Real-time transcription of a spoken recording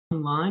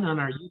online on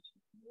our YouTube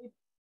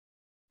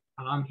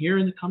here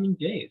in the coming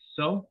days.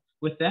 So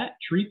with that,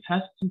 tree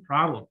pests and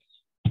problems.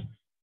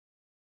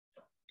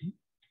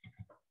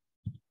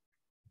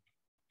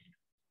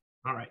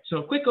 All right, so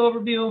a quick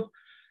overview.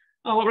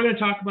 What we're going to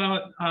talk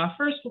about.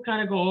 First, we'll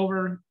kind of go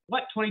over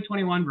what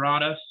 2021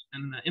 brought us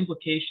and the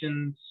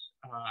implications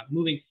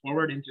moving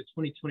forward into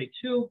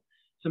 2022,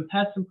 some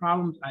pests and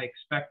problems I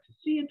expect to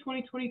see in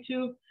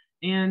 2022,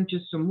 and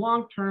just some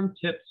long-term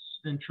tips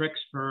and tricks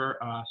for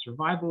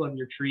survival of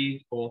your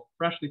trees, both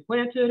freshly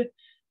planted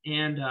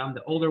and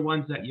the older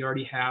ones that you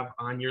already have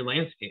on your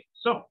landscape.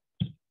 So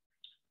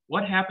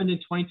what happened in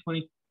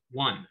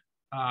 2021?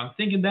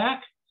 Thinking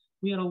back,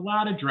 we had a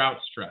lot of drought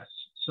stress.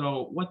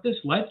 So what this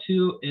led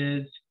to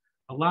is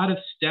a lot of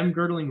stem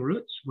girdling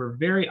roots were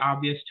very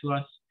obvious to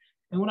us.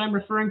 And what I'm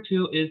referring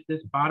to is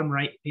this bottom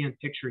right-hand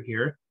picture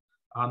here.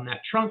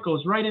 That trunk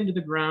goes right into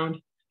the ground,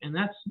 and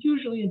that's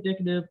usually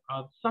indicative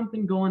of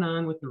something going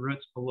on with the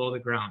roots below the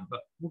ground.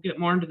 But we'll get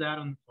more into that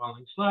on the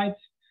following slides.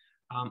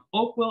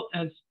 Oak wilt,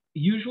 as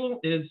usual,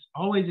 is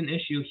always an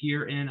issue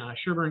here in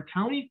Sherburne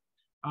County.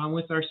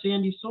 With our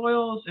sandy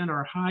soils and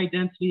our high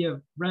density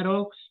of red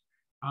oaks,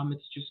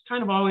 it's just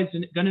kind of always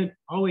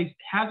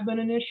has been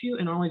an issue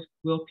and always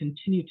will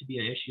continue to be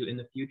an issue in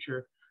the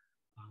future.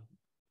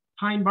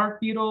 Pine bark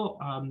beetle,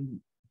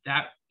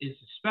 that is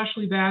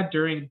especially bad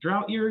during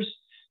drought years.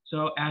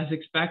 So as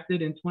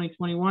expected in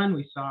 2021,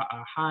 we saw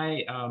a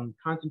high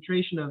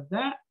concentration of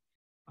that.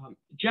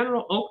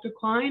 General oak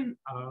decline,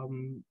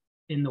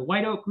 in the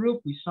white oak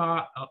group, we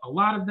saw a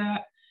lot of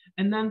that.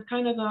 And then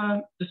kind of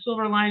the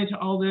silver lining to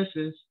all this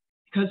is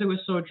because it was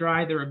so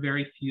dry, there were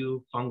very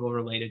few fungal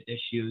related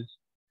issues.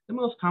 The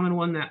most common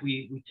one that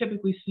we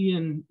typically see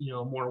in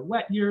more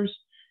wet years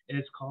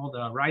is called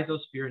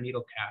rhizosphere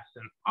needle cast.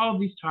 And all of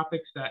these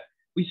topics that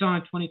we saw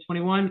in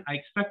 2021, I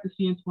expect to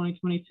see in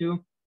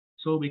 2022.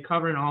 So we'll be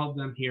covering all of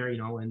them here, in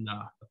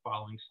the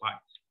following slides.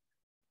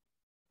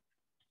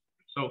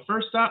 So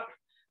first up,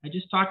 I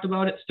just talked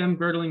about it, stem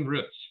girdling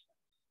roots.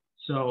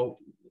 So,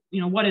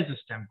 what is a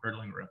stem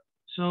girdling root?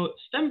 So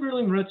stem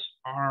girdling roots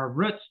are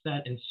roots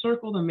that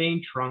encircle the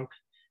main trunk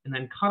and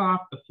then cut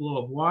off the flow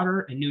of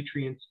water and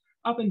nutrients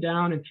up and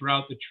down and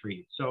throughout the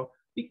tree. So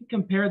we can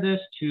compare this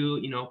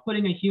to,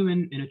 putting a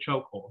human in a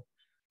chokehold.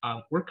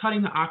 We're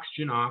cutting the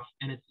oxygen off,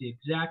 and it's the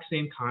exact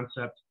same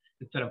concept.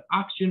 Instead of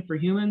oxygen for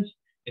humans,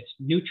 it's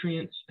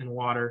nutrients and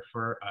water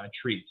for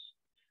trees.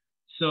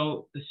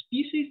 So the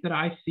species that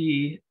I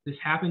see this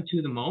happen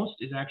to the most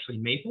is actually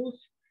maples.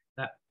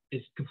 That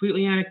is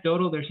completely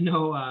anecdotal. There's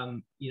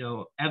no,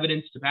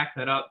 evidence to back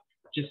that up.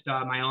 Just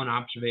my own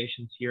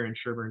observations here in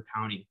Sherburne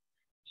County.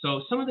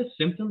 So some of the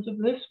symptoms of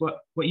this,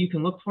 what you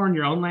can look for in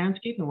your own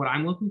landscape and what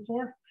I'm looking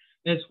for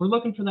is we're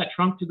looking for that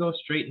trunk to go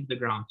straight into the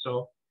ground.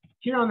 So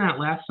here on that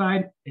left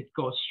side, it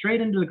goes straight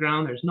into the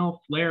ground. There's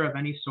no flare of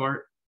any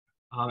sort.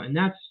 And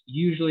that's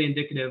usually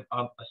indicative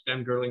of a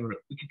stem girdling root.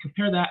 We can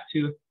compare that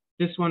to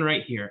this one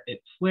right here. It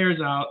flares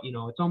out,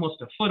 it's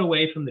almost a foot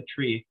away from the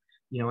tree,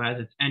 as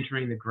it's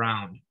entering the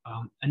ground.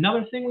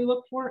 Another thing we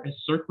look for is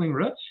circling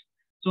roots.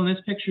 So in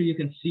this picture, you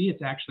can see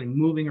it's actually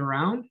moving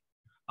around.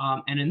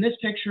 And in this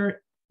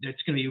picture,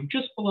 it's going to be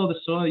just below the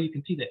soil. You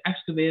can see they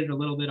excavated a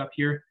little bit up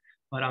here.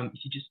 But if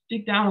you just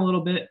dig down a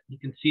little bit, you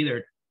can see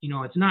there,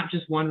 it's not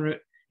just one root,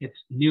 it's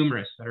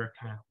numerous that are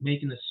kind of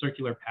making this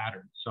circular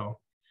pattern. So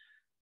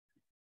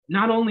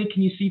not only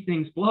can you see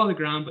things below the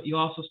ground, but you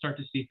also start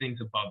to see things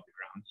above the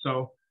ground.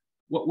 So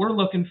what we're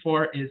looking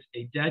for is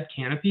a dead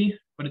canopy,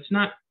 but it's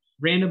not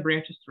random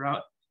branches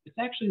throughout. It's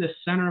actually the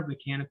center of the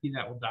canopy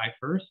that will die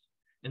first,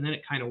 and then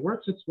it kind of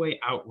works its way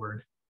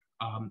outward.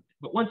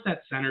 But once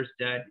that center's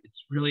dead, it's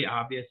really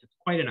obvious. It's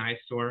quite an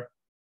eyesore.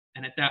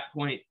 And at that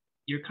point,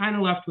 you're kind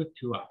of left with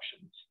two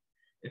options.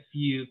 If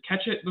you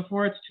catch it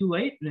before it's too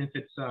late, and if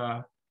it's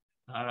a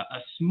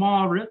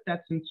small root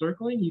that's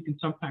encircling, you can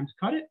sometimes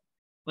cut it.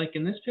 Like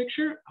in this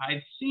picture,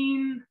 I've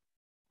seen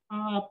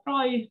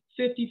probably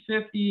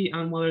 50-50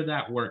 on whether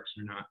that works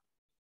or not.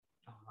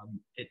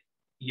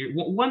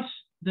 Once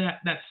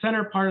that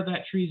center part of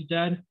that tree is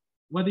dead,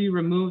 whether you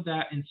remove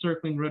that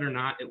encircling root or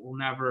not, it will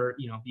never,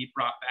 be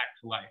brought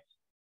back to life.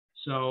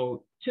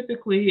 So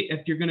typically,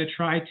 if you're going to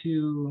try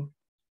to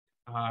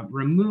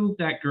remove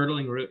that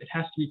girdling root, it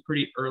has to be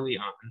pretty early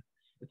on.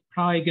 It's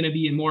probably going to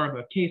be in more of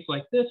a case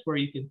like this where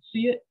you can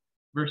see it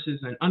versus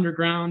an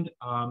underground,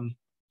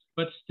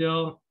 but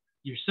still,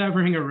 you're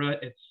severing a root.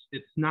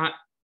 It's not,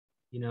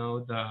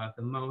 the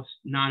most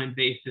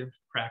non-invasive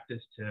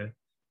practice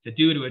to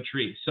do to a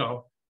tree.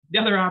 So the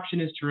other option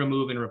is to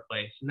remove and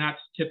replace, and that's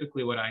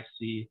typically what I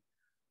see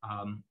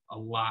a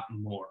lot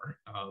more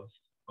of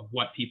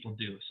what people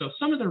do. So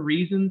some of the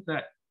reasons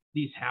that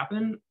these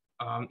happen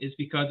is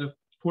because of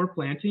poor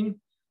planting,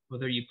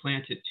 whether you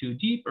plant it too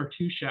deep or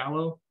too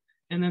shallow,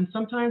 and then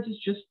sometimes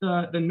it's just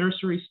the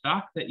nursery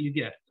stock that you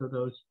get. So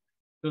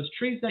those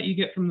trees that you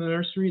get from the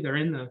nursery, they're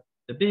in the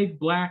big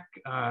black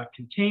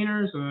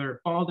containers, or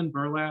they're balled in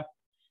burlap,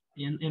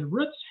 and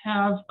roots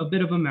have a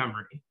bit of a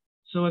memory.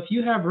 So if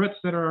you have roots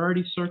that are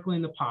already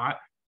circling the pot,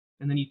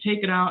 and then you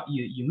take it out,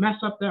 you mess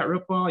up that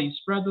root ball, you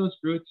spread those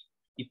roots,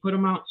 you put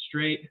them out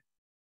straight.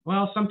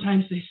 Well,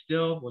 sometimes they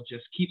still will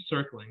just keep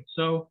circling.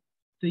 So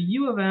the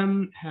U of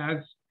M has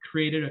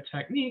created a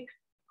technique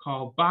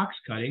called box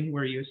cutting,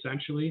 where you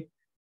essentially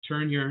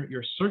turn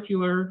your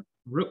circular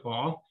root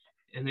ball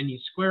and then you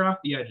square off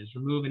the edges,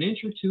 remove an inch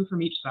or two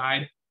from each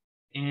side.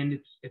 And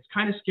it's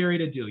kind of scary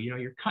to do.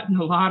 You're cutting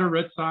a lot of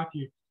roots off,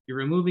 you're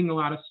removing a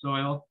lot of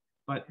soil,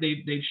 but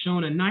they've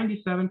shown a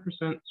 97%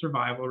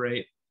 survival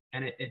rate,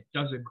 and it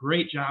does a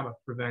great job of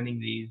preventing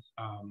these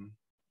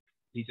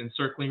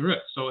encircling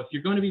roots. So if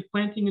you're going to be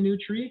planting a new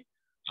tree,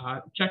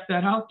 check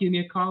that out. Give me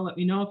a call. Let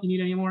me know if you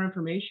need any more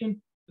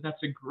information. But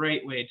that's a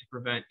great way to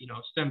prevent,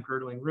 stem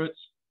girdling roots,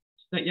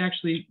 so that you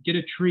actually get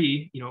a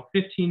tree,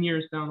 15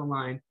 years down the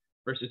line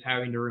versus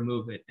having to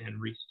remove it and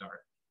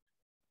restart.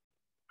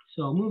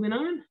 So moving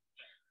on,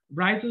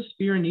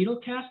 rhizosphere needle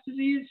cast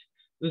disease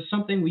was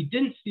something we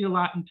didn't see a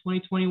lot in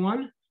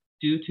 2021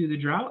 due to the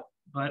drought.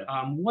 But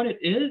what it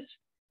is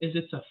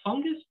it's a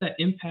fungus that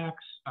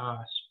impacts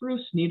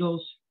spruce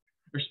needles,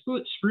 or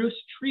spruce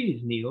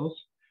trees needles.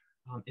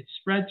 It's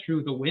spread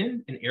through the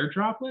wind and air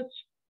droplets.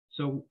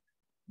 So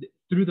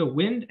through the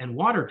wind and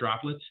water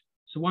droplets.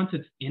 So once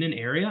it's in an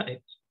area,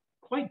 it's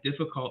quite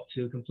difficult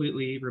to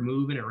completely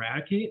remove and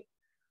eradicate.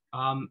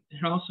 And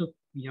also,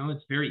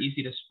 it's very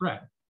easy to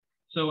spread.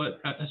 So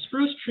a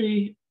spruce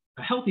tree,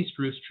 a healthy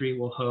spruce tree,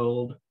 will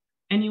hold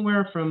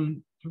anywhere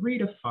from 3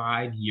 to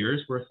 5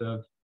 years worth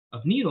of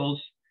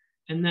needles.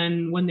 And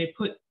then when they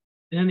put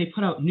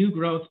out new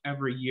growth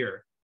every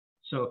year.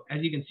 So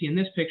as you can see in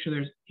this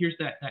picture, here's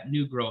that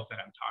new growth that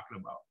I'm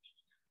talking about.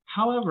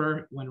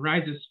 However, when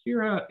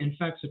Rhizosphere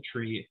infects a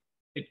tree,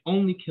 it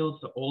only kills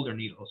the older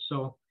needles.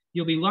 So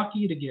you'll be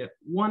lucky to get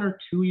 1 or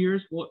 2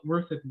 years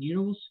worth of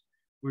needles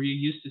where you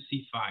used to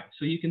see 5.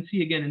 So you can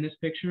see again in this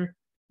picture,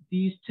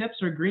 these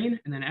tips are green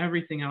and then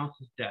everything else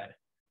is dead.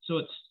 So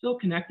it's still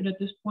connected at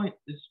this point.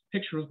 This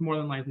picture was more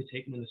than likely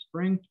taken in the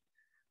spring.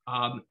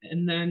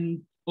 And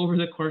then over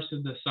the course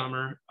of the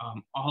summer,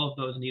 all of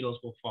those needles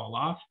will fall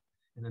off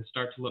and then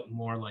start to look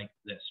more like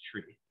this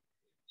tree.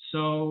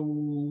 So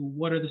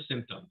what are the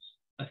symptoms?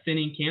 A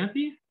thinning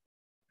canopy,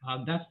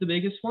 that's the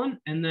biggest one.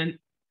 And then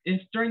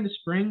if during the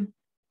spring,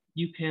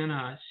 you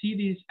can see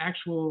these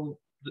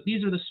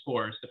are the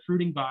spores, the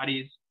fruiting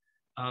bodies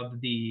of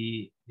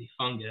the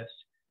fungus.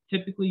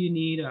 Typically you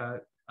need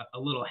a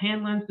little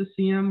hand lens to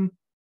see them,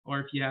 or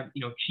if you have,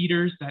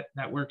 cheaters,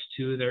 that works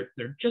too.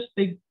 They're just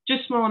big,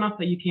 just small enough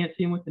that you can't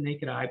see them with the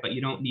naked eye, but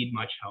you don't need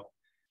much help.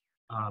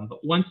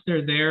 But once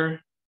they're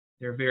there,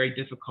 they're very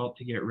difficult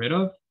to get rid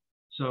of.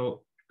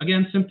 So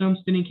again, symptoms: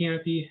 thinning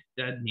canopy,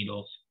 dead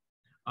needles.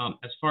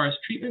 As far as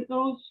treatment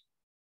goes,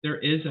 there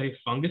is a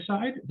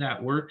fungicide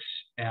that works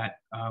at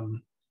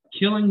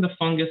killing the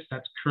fungus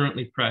that's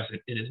currently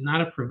present. It is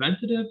not a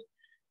preventative,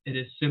 it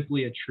is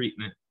simply a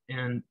treatment.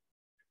 And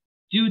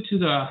due to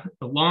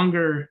the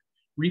longer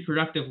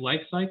reproductive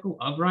life cycle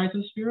of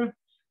Rhizospira,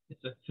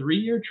 it's a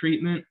 3-year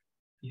treatment.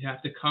 You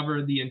have to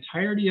cover the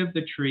entirety of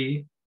the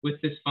tree with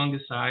this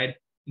fungicide,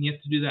 and you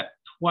have to do that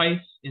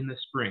twice in the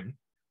spring.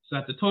 So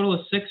that's a total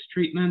of 6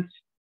 treatments.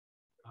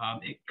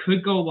 It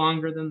could go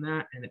longer than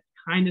that, and it's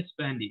kind of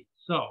spendy.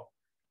 So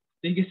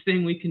biggest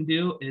thing we can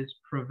do is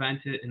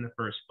prevent it in the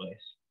first place.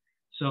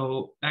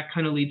 So that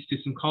kind of leads to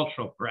some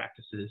cultural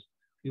practices.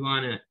 We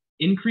want to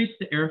increase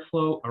the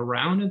airflow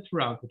around and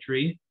throughout the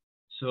tree.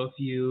 So if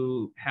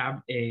you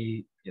have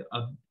a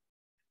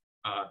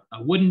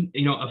wooden,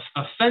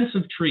 a fence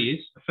of trees,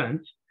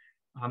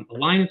 a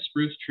line of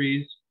spruce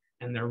trees,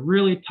 and they're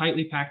really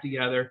tightly packed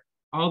together,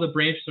 all the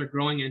branches are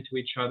growing into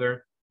each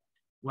other,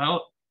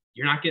 well,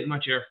 you're not getting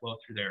much airflow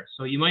through there.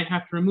 So you might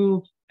have to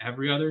remove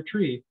every other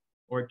tree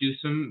or do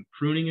some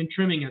pruning and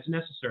trimming as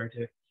necessary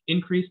to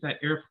increase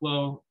that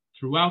airflow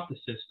throughout the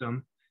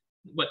system.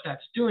 What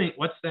that's doing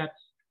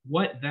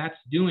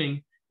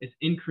is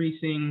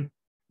increasing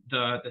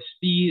the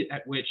speed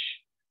at which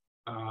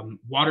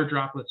water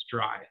droplets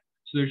dry.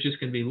 So there's just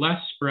going to be less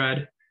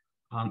spread,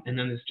 and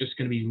then there's just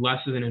going to be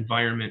less of an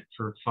environment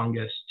for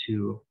fungus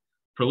to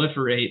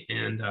proliferate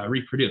and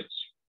reproduce.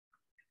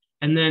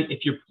 And then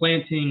if you're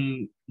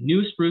planting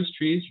new spruce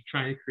trees, you're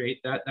trying to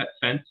create that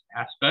fence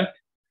aspect,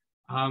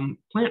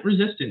 plant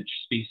resistant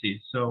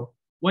species. So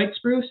white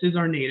spruce is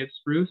our native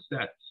spruce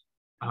that's,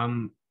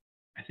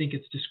 I think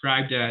it's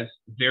described as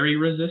very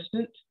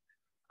resistant,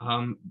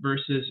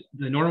 versus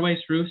the Norway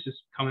spruce is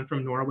coming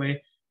from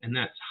Norway, and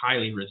that's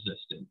highly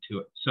resistant to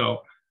it.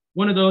 So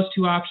one of those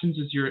 2 options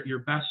is your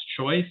best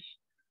choice.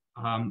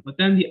 But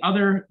then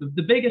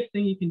the biggest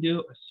thing you can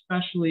do,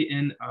 especially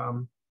in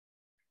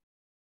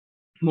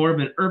more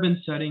of an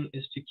urban setting,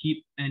 is to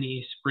keep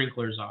any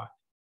sprinklers off.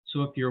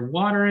 So if you're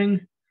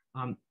watering,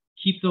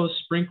 keep those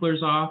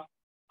sprinklers off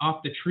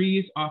the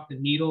trees, off the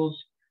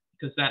needles,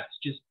 because that's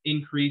just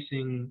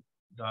increasing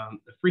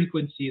the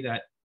frequency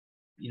that,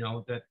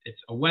 that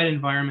it's a wet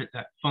environment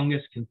that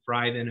fungus can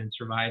thrive in and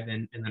survive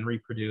in and then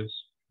reproduce.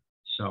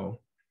 So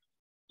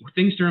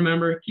things to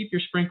remember: keep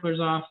your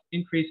sprinklers off,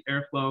 increase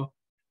airflow,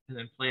 and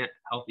then plant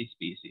healthy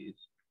species.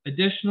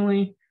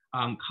 Additionally,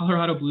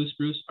 Colorado blue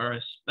spruce are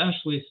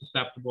especially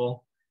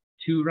susceptible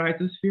to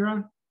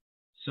Rhizosphaera.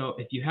 So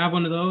if you have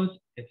one of those,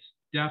 it's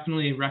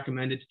definitely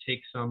recommended to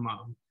take some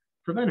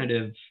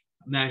preventative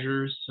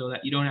measures so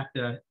that you don't have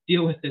to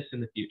deal with this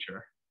in the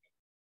future.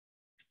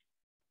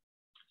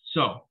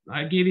 So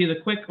I gave you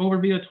the quick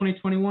overview of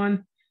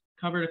 2021,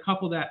 covered a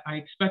couple that I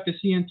expect to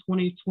see in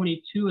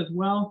 2022 as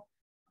well.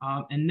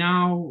 And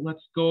now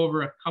let's go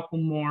over a couple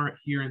more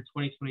here in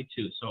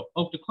 2022. So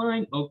oak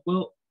decline, oak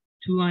wilt,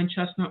 two-line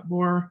chestnut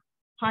borer,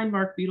 pine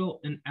bark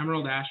beetle, and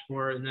emerald ash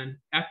borer. And then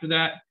after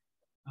that,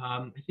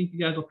 I think you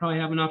guys will probably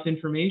have enough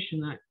information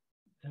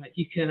that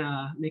you can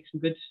make some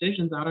good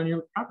decisions out on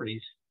your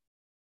properties.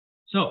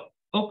 So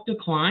oak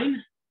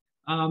decline,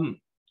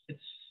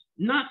 it's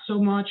not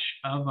so much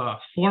of a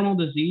formal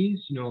disease,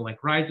 like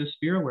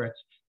Rhizosphaera, where it's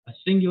a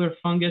singular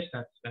fungus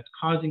that's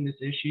causing this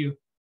issue.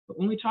 But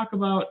when we talk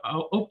about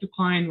oak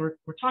decline,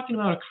 we're talking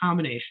about a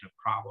combination of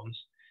problems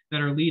that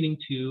are leading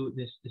to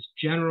this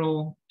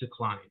general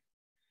decline.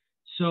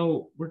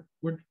 So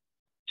we're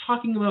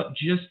talking about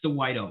just the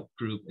white oak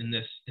group in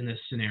this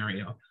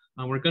scenario.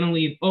 We're going to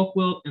leave oak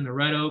wilt and the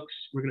red oaks.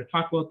 We're going to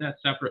talk about that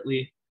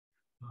separately.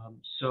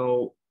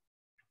 So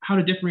how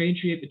to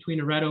differentiate between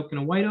a red oak and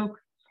a white oak.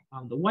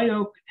 The white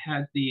oak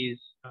has these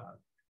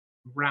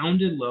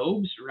rounded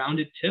lobes,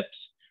 rounded tips,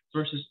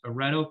 versus a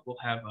red oak will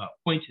have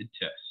pointed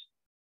tips.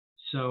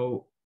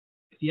 So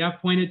if you have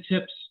pointed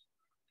tips,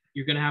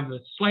 you're going to have a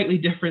slightly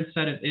different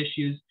set of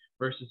issues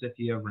versus if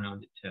you have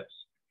rounded tips.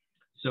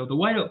 So the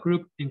white oak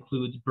group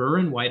includes bur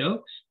and white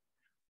oaks.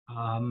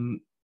 And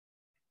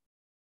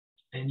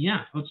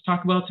yeah, let's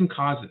talk about some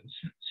causes.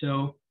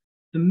 So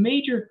the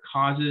major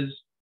causes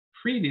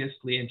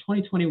previously in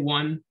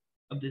 2021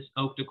 of this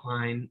oak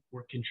decline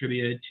were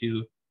contributed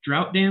to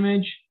drought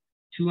damage,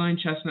 two-line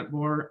chestnut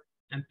borer,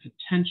 and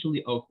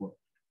potentially oak wilt.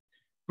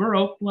 Bur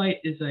oak blight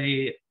is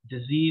a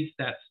disease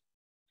that's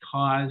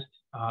caused,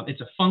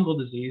 it's a fungal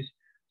disease.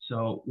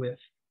 So with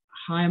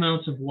high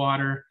amounts of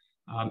water,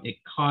 it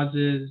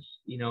causes,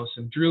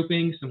 some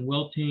drooping, some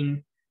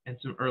wilting, and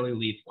some early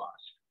leaf loss.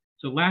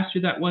 So last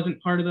year that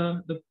wasn't part of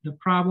the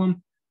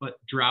problem, but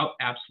drought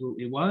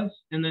absolutely was.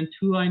 And then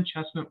two-line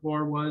chestnut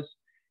borer was.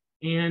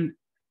 And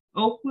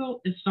oak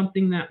wilt is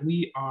something that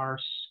we are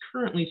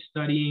currently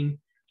studying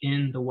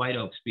in the white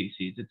oak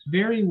species. It's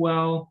very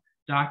well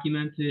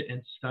documented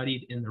and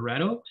studied in the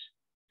red oaks,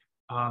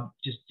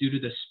 just due to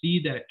the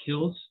speed that it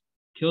kills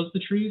the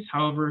trees.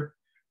 However,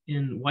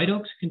 in white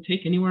oaks, it can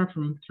take anywhere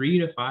from 3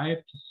 to 5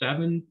 to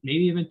 7,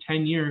 maybe even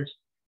 10 years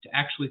to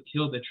actually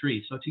kill the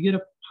tree. So to get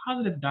a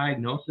positive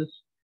diagnosis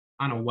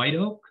on a white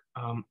oak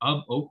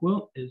of oak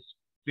wilt is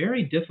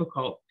very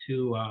difficult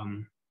to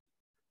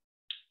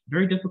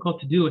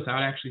do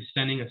without actually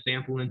sending a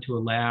sample into a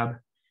lab,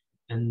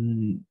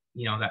 and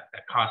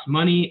that costs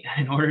money.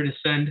 In order to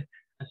send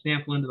a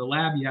sample into the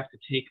lab, you have to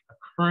take a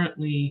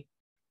currently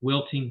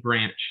wilting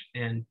branch,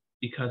 and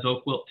because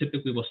oak wilt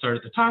typically will start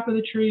at the top of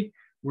the tree,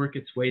 work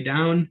its way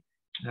down,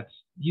 that's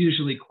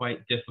usually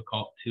quite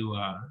difficult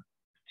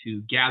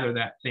to gather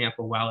that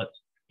sample while it's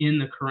in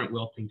the current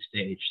wilting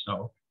stage.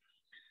 So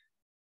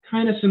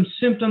kind of some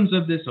symptoms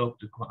of this oak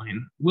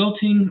decline: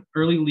 wilting,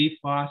 early leaf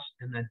loss,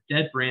 and then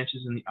dead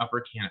branches in the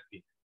upper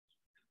canopy.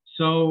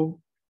 So,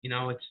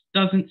 it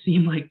doesn't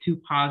seem like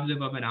too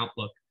positive of an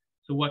outlook.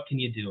 So what can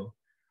you do?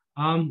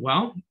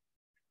 Well,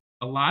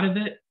 a lot of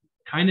it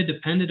kind of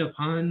depended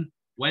upon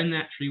when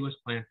that tree was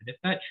planted. If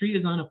that tree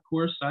is on a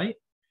poor site,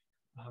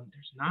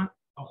 there's not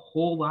a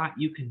whole lot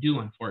you can do,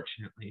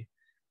 unfortunately.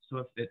 So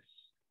if it's,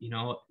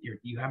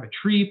 you have a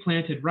tree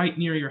planted right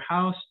near your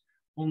house,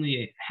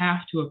 only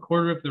half to a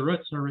quarter of the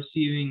roots are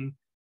receiving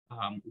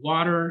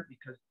water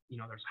because,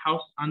 there's a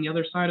house on the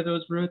other side of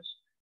those roots,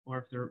 or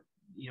if they're,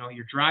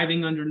 you're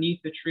driving underneath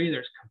the tree,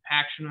 there's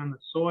compaction on the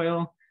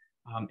soil,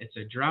 it's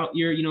a drought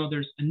year,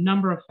 there's a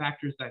number of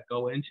factors that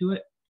go into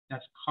it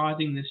that's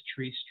causing this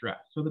tree stress.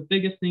 So the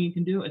biggest thing you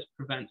can do is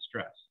prevent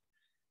stress.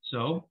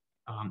 So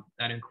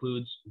that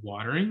includes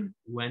watering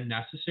when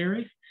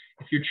necessary.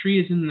 If your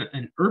tree is in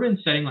an urban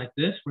setting like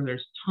this, where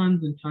there's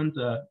tons and tons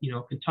of,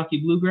 Kentucky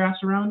bluegrass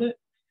around it,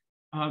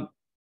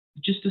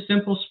 just a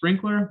simple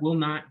sprinkler will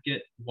not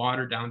get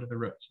water down to the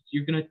roots.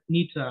 You're going to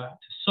need to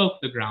soak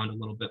the ground a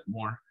little bit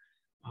more.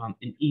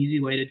 An easy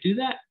way to do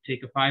that: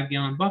 take a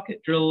 5-gallon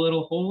bucket, drill a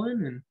little hole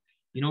in, and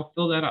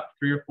fill that up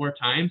 3 or 4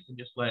 times, and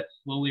just let it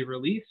slowly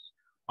release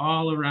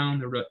all around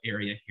the root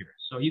area here.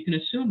 So you can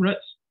assume roots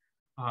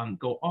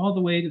go all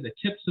the way to the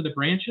tips of the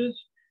branches,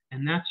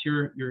 and that's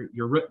your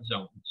root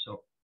zone.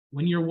 So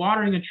when you're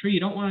watering a tree, you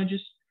don't want to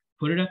just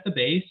put it at the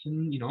base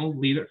and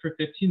leave it for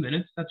 15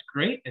 minutes. That's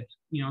great. It's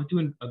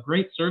doing a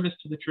great service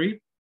to the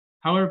tree.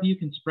 However, you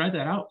can spread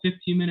that out: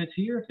 15 minutes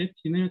here,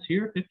 15 minutes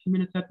here, 15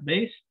 minutes at the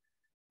base.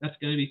 That's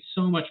going to be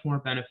so much more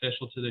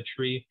beneficial to the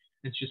tree.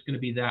 It's just going to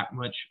be that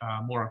much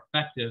more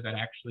effective at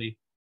actually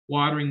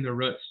watering the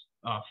roots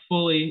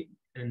fully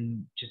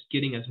and just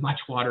getting as much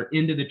water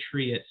into the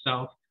tree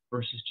itself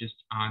versus just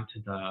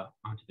onto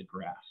the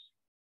grass.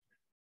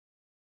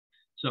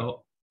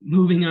 So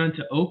moving on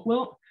to oak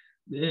wilt.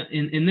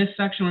 In this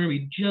section, we're going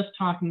to be just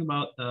talking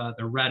about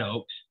the red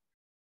oaks.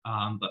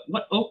 But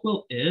what oak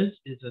wilt is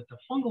it's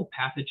a fungal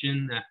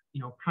pathogen that,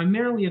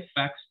 primarily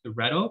affects the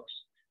red oaks.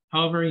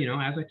 However,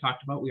 as I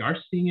talked about, we are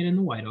seeing it in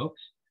the white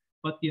oaks,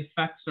 but the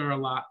effects are a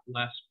lot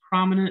less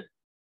prominent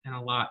and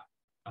a lot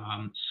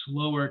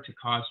slower to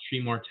cause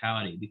tree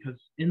mortality, because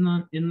in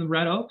the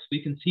red oaks,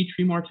 we can see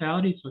tree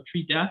mortality, so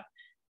tree death,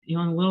 in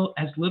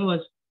as little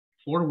as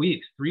 4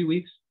 weeks, 3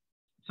 weeks,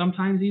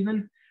 sometimes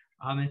even,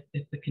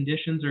 if the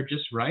conditions are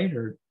just right,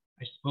 or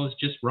I suppose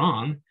just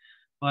wrong.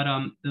 But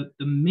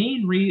the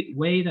main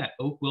way that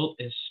oak wilt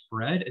is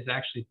spread is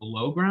actually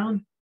below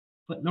ground.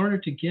 But in order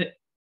to get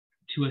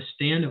to a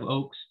stand of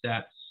oaks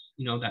that's,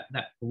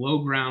 that below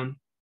ground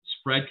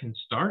spread can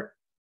start,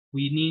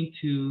 we need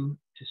to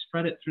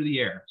spread it through the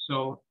air.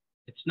 So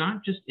it's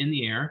not just in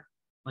the air,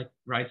 like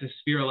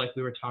rhizosphere, like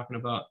we were talking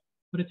about,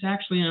 but it's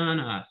actually on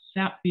a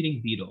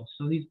sap-feeding beetle.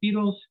 So these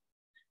beetles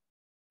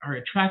are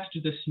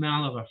attracted to the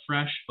smell of a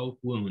fresh oak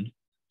wound.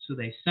 So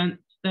they sense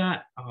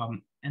that,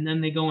 and then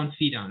they go and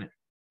feed on it.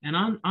 And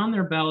on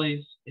their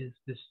bellies is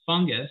this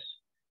fungus,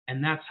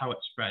 and that's how it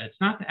spread.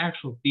 It's not the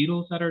actual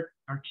beetles that are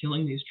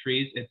killing these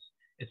trees.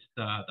 It's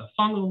the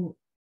fungal,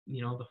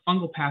 the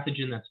fungal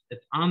pathogen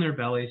that's on their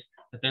bellies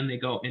that then they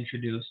go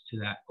introduce to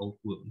that oak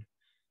wound.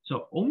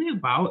 So only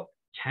about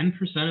 10%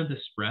 of the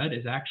spread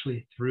is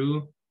actually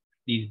through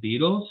these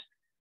beetles,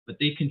 but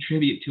they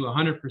contribute to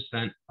 100%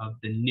 of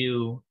the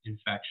new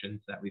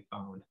infections that we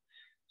found.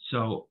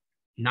 So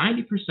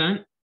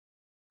 90%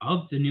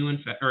 of the new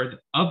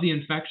of the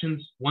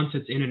infections, once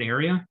it's in an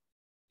area,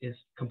 is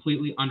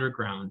completely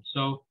underground.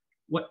 So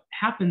what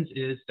happens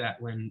is that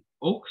when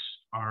oaks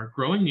are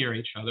growing near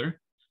each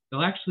other,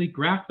 they'll actually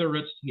graft their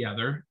roots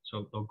together,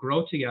 so they'll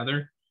grow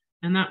together,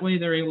 and that way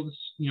they're able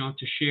to,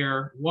 to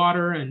share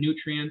water and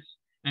nutrients,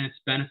 and it's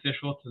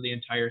beneficial to the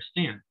entire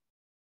stand.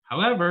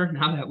 However,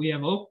 now that we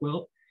have oak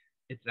wilt,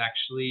 it's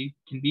actually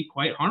can be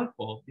quite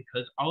harmful,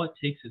 because all it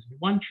takes is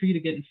one tree to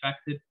get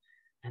infected,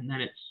 and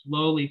then it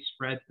slowly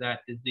spreads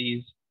that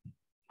disease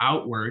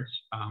outwards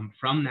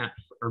from that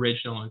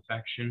original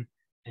infection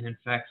and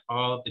infects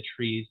all of the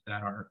trees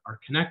that are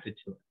connected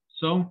to it.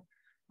 So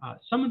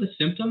some of the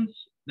symptoms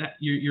that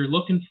you're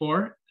looking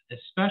for,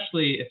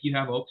 especially if you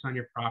have oaks on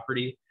your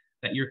property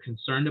that you're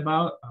concerned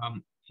about,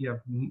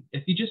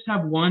 if you just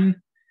have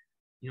one,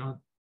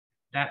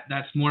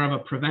 that's more of a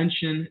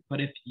prevention. But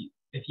if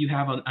you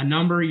have a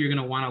number, you're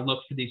going to want to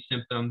look for these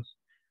symptoms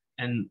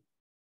and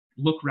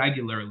look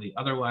regularly.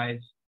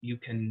 Otherwise, you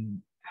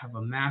can have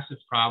a massive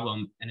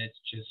problem, and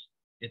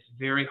it's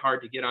very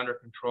hard to get under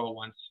control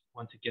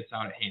once it gets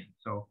out of hand.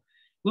 So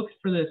look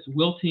for this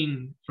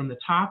wilting from the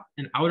top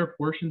and outer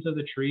portions of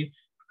the tree,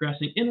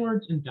 progressing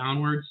inwards and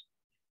downwards.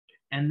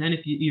 And then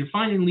if you're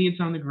finding leaves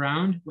on the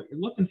ground, what you're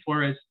looking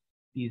for is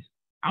these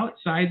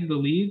outsides of the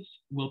leaves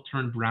will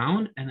turn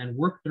brown and then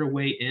work their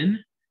way in,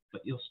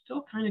 but you'll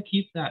still kind of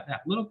keep that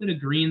little bit of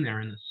green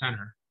there in the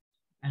center.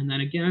 And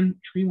then again,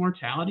 tree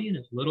mortality in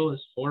as little as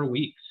 4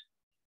 weeks.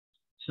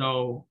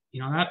 So,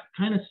 that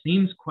kind of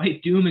seems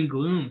quite doom and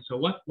gloom. So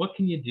what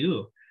can you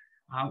do?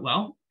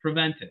 Well,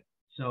 prevent it.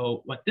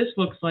 So what this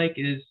looks like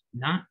is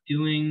not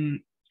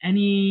doing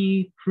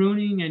any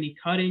pruning, any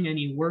cutting,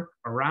 any work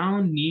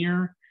around,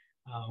 near,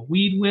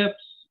 weed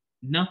whips,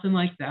 nothing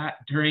like that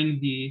during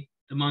the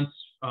months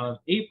of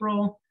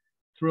April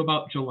through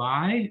about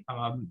July,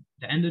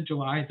 the end of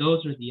July.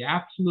 Those are the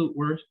absolute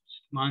worst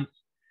months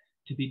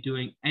to be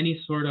doing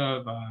any sort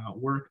of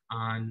work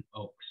on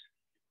oaks.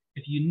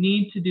 If you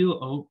need to do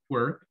oak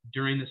work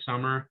during the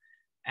summer,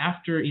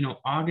 after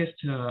August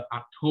to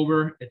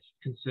October, it's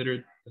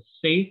considered a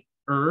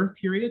safer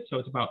period. So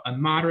it's about a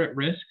moderate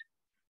risk,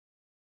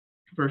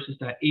 versus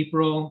that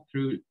April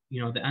through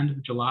the end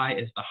of July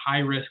is the high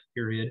risk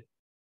period.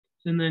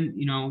 And then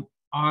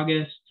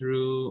August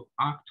through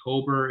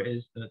October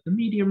is the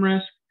medium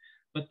risk.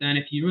 But then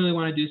if you really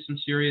want to do some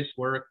serious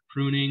work,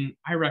 pruning,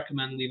 I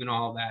recommend leaving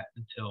all of that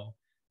until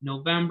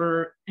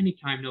November,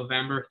 anytime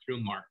November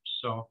through March.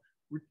 So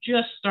we're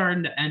just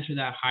starting to enter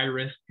that high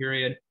risk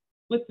period.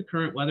 With the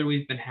current weather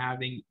we've been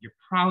having, you're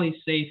probably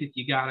safe if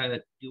you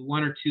gotta do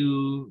 1 or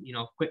 2,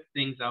 quick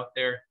things out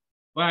there.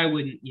 But I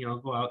wouldn't,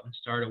 go out and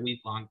start a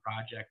week-long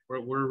project.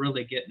 We're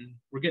really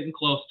getting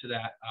close to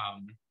that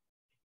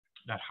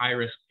that high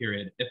risk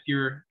period. If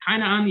you're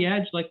kind of on the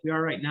edge like we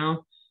are right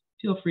now,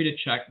 feel free to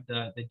check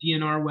the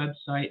DNR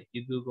website. If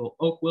you Google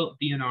oak wilt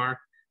DNR,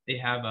 they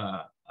have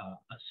a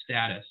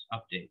status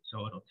update.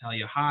 So it'll tell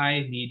you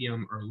high,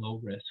 medium, or low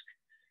risk.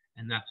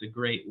 And that's a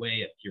great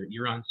way if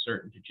you're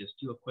uncertain to just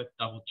do a quick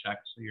double check,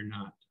 so you're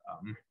not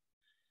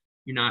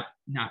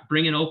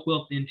bringing oak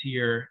wilt into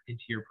your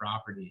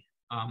property.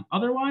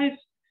 Otherwise,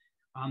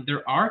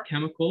 there are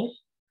chemicals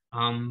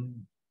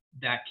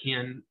that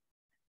can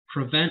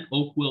prevent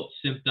oak wilt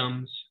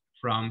symptoms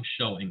from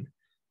showing.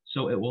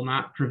 So it will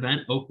not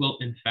prevent oak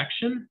wilt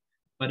infection,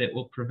 but it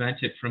will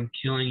prevent it from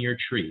killing your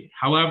tree.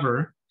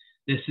 However,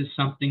 this is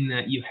something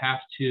that you have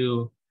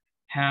to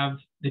have.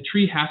 The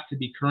tree has to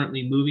be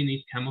currently moving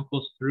these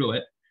chemicals through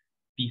it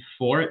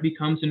before it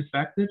becomes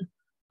infected.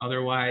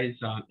 Otherwise,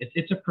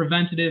 it's a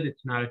preventative,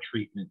 it's not a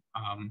treatment.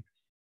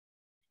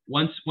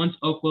 Once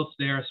oak wilt's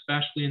there,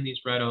 especially in these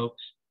red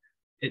oaks,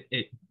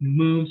 it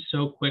moves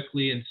so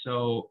quickly and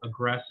so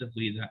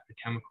aggressively that the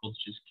chemicals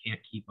just can't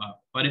keep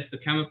up. But if the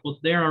chemical's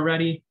there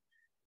already,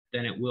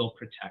 then it will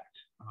protect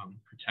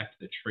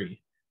the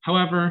tree.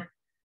 However,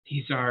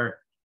 these are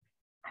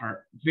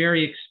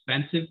very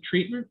expensive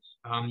treatments.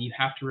 You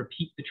have to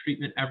repeat the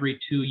treatment every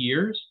 2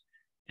 years,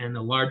 and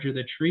the larger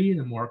the tree,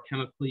 the more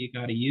chemical you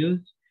got to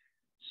use.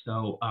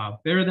 So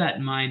bear that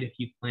in mind if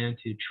you plan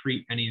to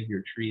treat any of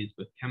your trees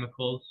with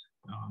chemicals.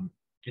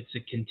 It's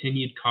a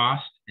continued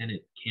cost, and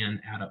it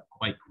can add up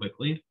quite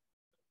quickly.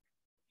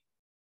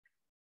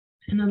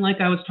 And then,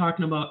 like I was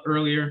talking about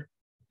earlier,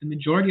 the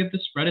majority of the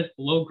spread is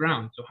below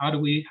ground. So how do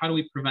we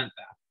prevent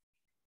that?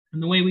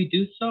 And the way we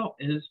do so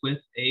is with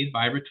a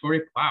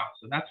vibratory plow.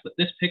 So that's what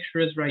this picture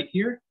is right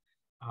here.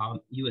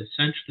 You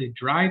essentially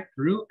drive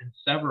through and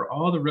sever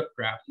all the root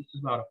grafts. This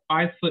is about a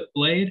 5-foot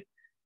blade,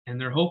 and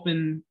they're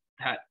hoping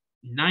that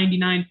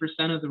 99%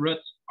 of the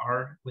roots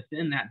are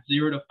within that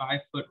 0 to 5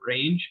 foot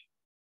range,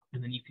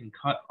 and then you can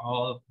cut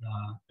all of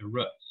the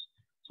roots.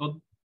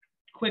 So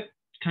quick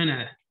kind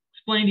of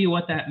explain to you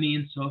what that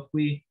means. So if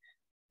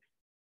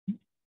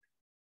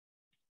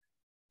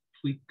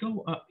we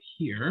go up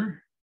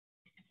here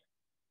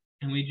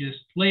and we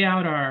just lay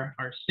out our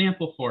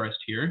sample forest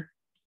here,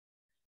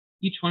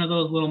 each one of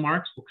those little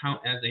marks will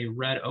count as a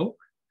red oak.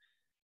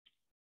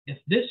 If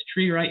this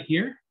tree right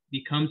here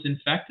becomes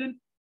infected,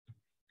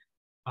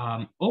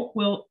 oak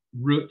wilt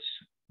roots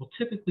will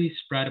typically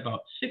spread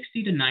about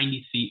 60 to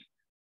 90 feet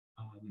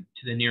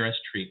to the nearest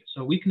tree.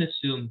 So we can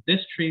assume this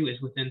tree was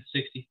within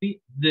 60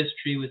 feet, this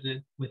tree was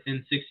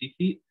within 60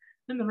 feet,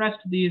 and the rest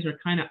of these are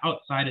kind of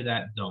outside of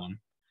that zone.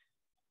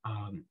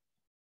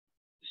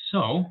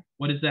 So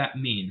what does that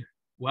mean?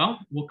 Well,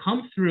 we'll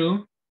come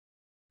through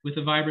with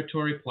a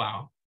vibratory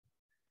plow.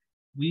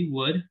 We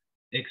would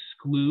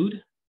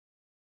exclude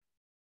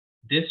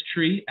this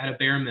tree at a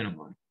bare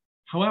minimum.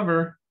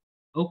 However,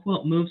 oak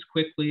wilt moves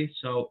quickly,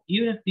 so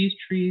even if these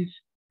trees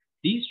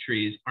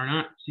are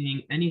not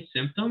seeing any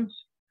symptoms,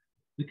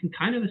 we can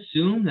kind of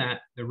assume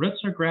that the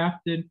roots are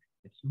grafted.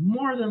 It's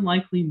more than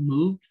likely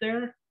moved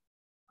there,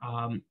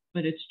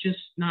 but it's just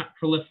not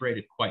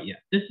proliferated quite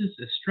yet. This is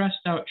a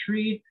stressed out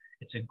tree.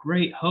 It's a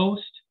great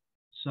host,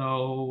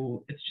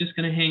 so it's just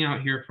going to hang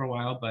out here for a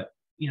while, but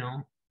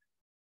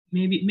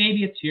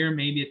maybe it's here,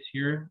 maybe it's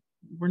here.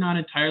 We're not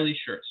entirely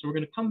sure. So we're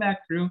going to come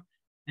back through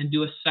and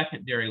do a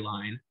secondary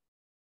line.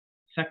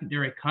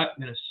 Secondary cut,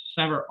 I'm going to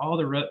sever all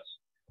the roots.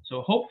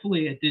 So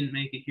hopefully it didn't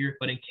make it here,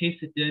 but in case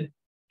it did,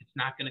 it's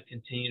not going to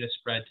continue to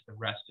spread to the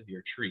rest of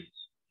your trees.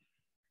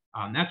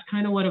 That's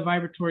kind of what a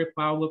vibratory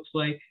plow looks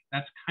like.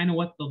 That's kind of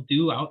what they'll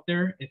do out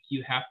there if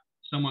you have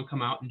someone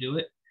come out and do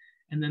it.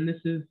 And then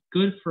this is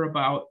good for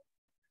about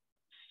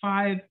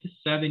 5 to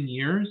 7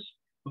 years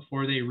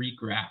before they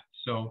regraft.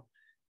 So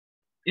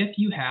if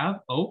you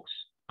have oaks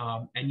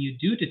and you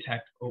do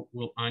detect oak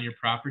wilt on your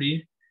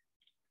property,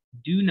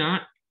 do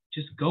not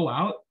just go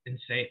out and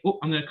say, oh,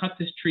 I'm going to cut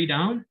this tree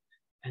down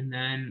and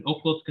then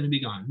oak wilt's going to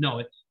be gone. No,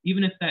 it's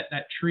even if that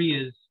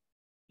tree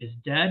is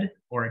dead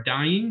or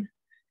dying,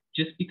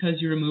 just because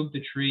you remove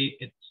the tree,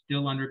 it's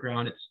still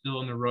underground, it's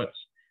still in the roots.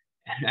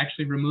 And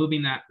actually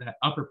removing that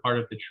upper part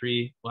of the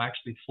tree will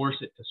actually force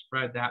it to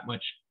spread that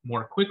much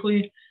more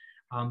quickly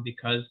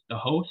because the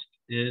host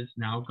is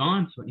now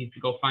gone, so it needs to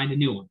go find a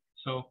new one.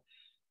 So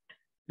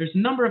there's a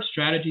number of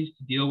strategies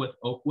to deal with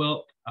oak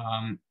wilt.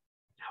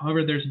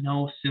 However, there's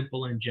no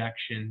simple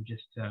injection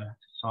just to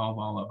solve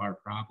all of our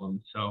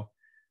problems. So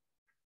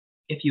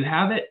if you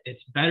have it,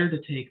 it's better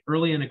to take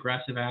early and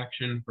aggressive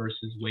action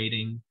versus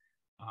waiting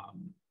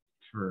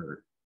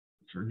for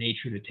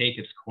nature to take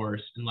its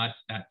course, unless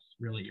that's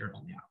really your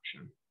only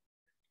option.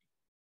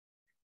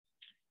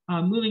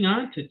 Moving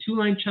on to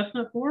two-line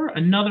chestnut borer,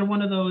 another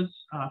one of those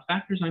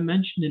factors I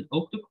mentioned in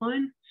oak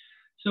decline.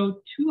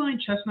 So two-line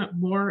chestnut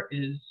borer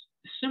is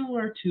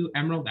similar to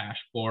emerald ash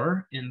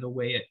borer in the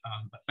way it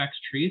affects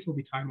trees. We'll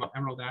be talking about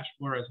emerald ash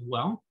borer as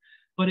well.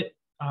 But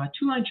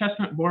two-line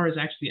chestnut borer is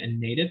actually a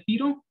native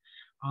beetle,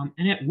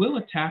 and it will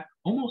attack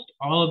almost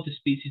all of the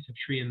species of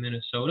tree in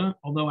Minnesota,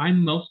 although I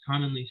most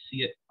commonly see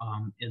it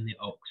in the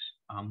oaks,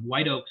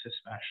 white oaks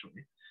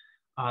especially.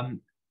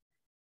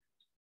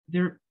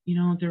 They're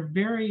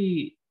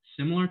very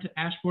similar to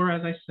ash borer,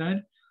 as I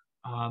said,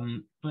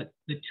 but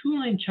the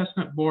two-line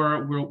chestnut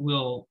borer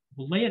will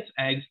lay its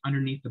eggs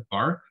underneath the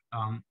bark,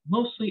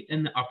 mostly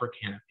in the upper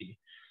canopy.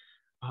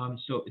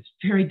 So it's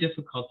very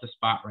difficult to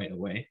spot right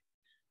away.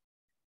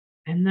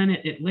 And then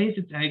it lays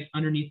its eggs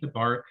underneath the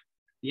bark.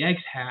 The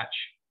eggs hatch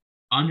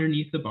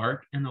underneath the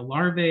bark, and the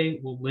larvae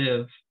will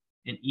live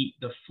and eat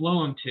the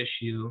phloem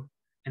tissue.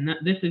 And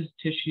this is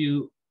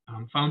tissue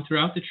found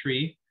throughout the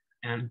tree,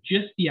 and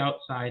just the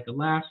outside, the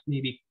last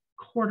maybe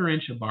quarter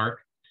inch of bark.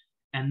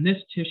 And this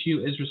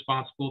tissue is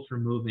responsible for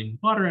moving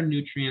water and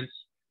nutrients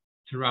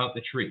throughout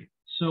the tree.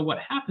 So what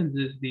happens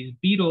is these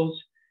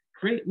beetles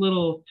create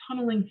little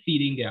tunneling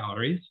feeding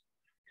galleries,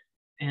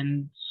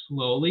 and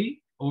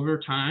slowly over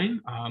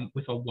time,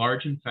 with a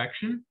large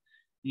infection,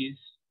 these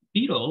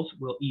beetles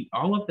will eat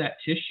all of that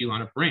tissue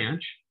on a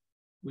branch,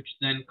 which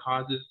then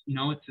causes,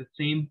 it's the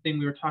same thing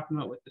we were talking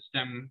about with the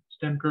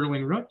stem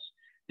girdling roots.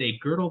 They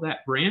girdle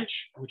that branch,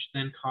 which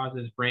then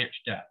causes branch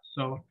death.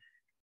 So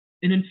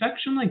an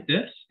infection like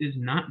this is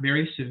not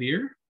very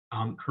severe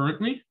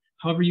currently.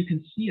 However, you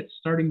can see it's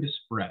starting to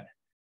spread,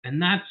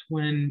 and that's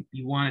when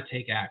you want to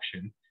take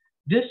action.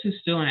 This is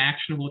still an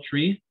actionable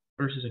tree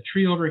versus a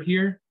tree over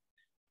here.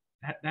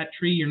 That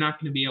tree, you're not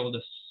going to be able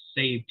to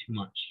save too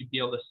much. You'd be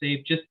able to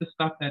save just the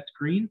stuff that's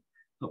green,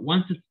 but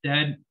once it's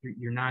dead,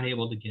 you're not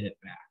able to get it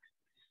back.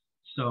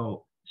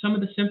 So some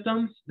of the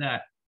symptoms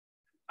that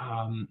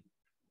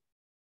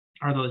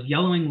are those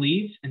yellowing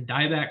leaves and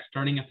dieback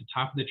starting at the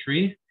top of the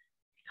tree.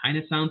 Kind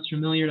of sounds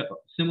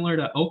similar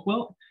to oak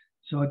wilt.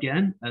 So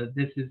again,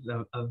 this is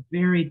a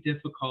very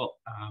difficult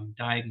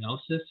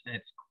diagnosis, and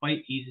it's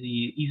quite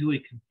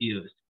easily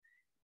confused,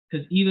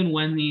 because even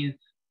when these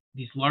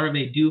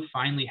larvae do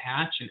finally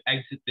hatch and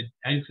exit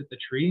the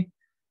tree,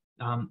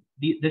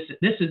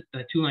 this is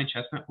the two-line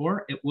chestnut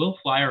borer. It will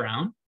fly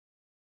around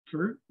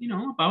for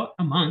about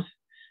a month,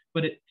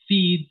 but it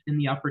feeds in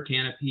the upper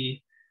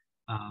canopy,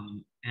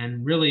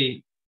 and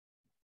really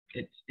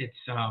it's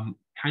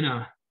kind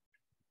of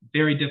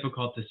very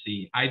difficult to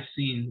see. I've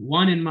seen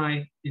one in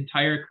my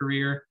entire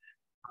career,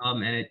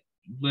 and it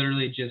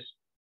literally just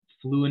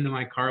flew into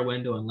my car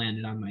window and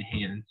landed on my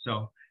hand.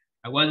 So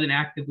I wasn't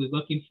actively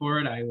looking for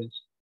it. I was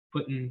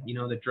putting,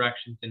 the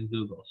directions in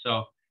Google.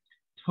 So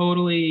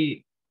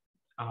totally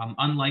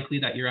unlikely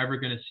that you're ever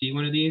going to see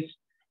one of these.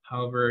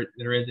 However,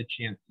 there is a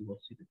chance you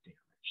will see the damage.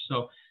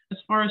 So as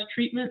far as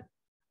treatment,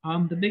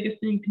 the biggest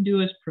thing you can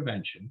do is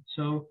prevention.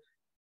 So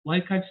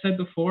like I've said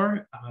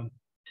before,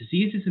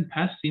 diseases and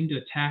pests seem to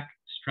attack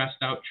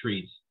stressed out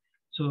trees.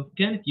 So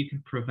again, if you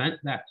can prevent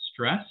that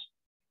stress,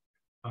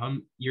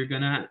 you're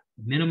going to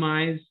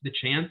minimize the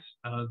chance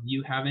of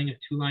you having a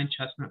two-line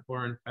chestnut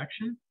borer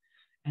infection.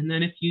 And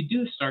then if you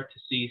do start to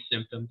see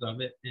symptoms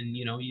of it, and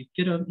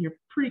you're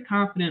pretty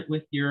confident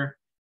with your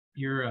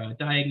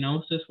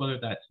diagnosis, whether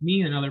that's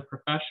me, another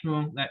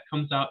professional that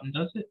comes out and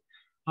does it,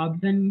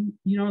 then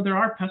there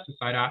are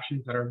pesticide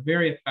options that are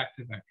very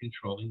effective at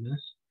controlling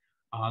this.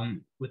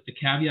 With the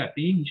caveat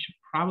being, you should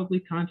probably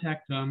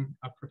contact a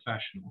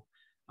professional.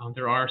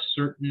 There are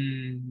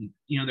certain,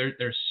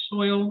 there's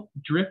soil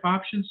drip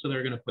options, so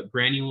they're going to put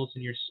granules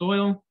in your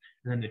soil,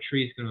 and then the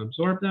tree is going to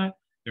absorb that.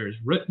 There's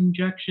root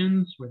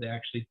injections, where they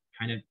actually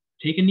kind of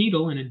take a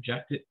needle and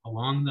inject it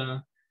along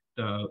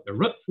the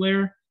root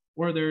flare,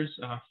 or there's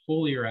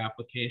foliar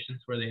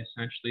applications where they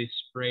essentially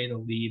spray the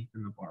leaves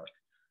and the bark.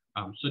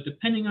 So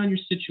depending on your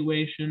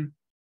situation,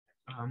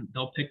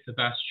 they'll pick the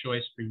best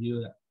choice for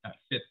you that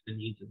fits the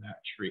needs of that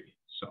tree.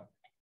 So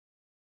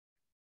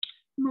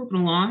moving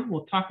along,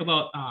 we'll talk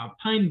about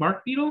pine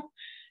bark beetle.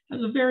 It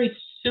has a very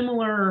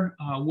similar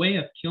way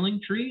of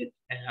killing trees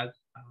as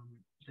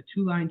the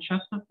two-line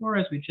chestnut borer,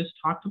 as we just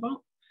talked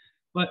about.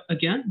 But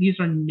again, these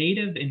are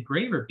native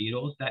engraver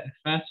beetles that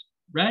infest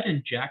red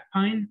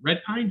pines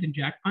and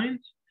jack pines,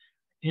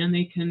 and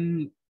they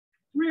can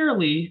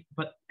rarely,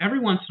 but every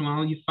once in a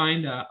while, you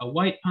find a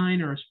white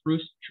pine or a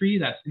spruce tree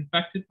that's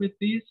infected with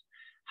these.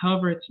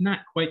 However, it's not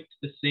quite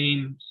the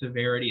same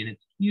severity, and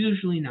it's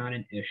usually not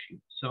an issue.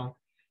 So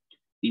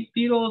these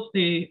beetles,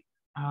 they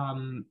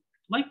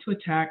like to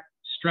attack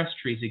stress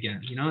trees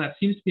again. That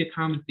seems to be a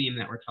common theme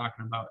that we're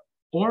talking about.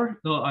 Or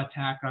they'll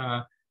attack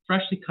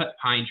freshly cut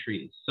pine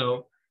trees.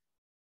 So,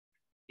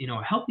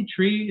 a healthy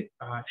tree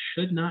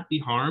should not be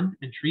harmed,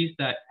 and trees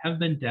that have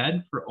been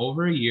dead for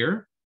over a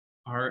year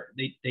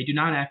they do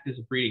not act as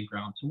a breeding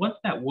ground. So once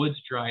that wood's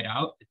dried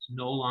out, it's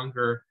no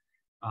longer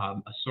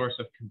a source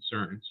of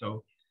concern.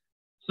 So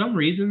some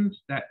reasons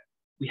that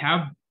we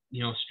have,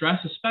 stress,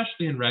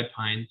 especially in red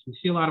pines, we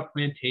see a lot of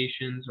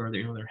plantations, or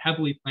they're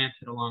heavily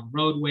planted along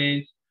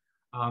roadways.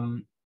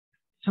 Some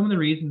of the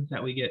reasons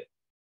that we get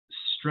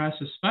stress,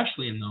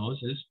 especially in those,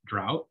 is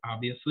drought,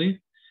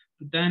 obviously,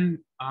 but then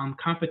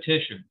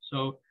competition.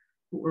 So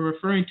what we're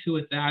referring to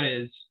with that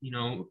is,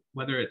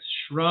 whether it's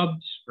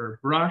shrubs or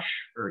brush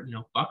or,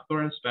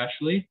 buckthorn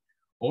especially,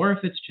 or if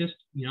it's just,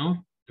 the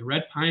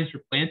red pines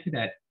were planted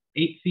at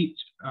 8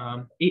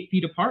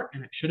 feet apart,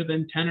 and it should have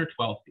been 10 or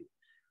 12 feet.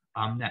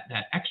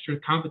 That extra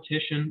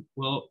competition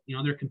will,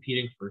 they're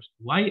competing for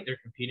light, they're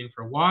competing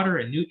for water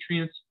and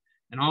nutrients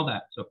and all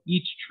that. So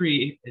each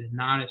tree is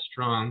not as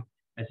strong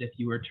as if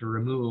you were to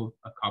remove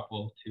a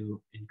couple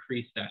to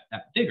increase that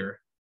vigor.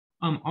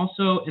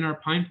 Also, in our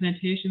pine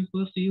plantations,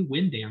 we'll see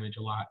wind damage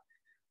a lot.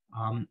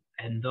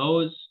 And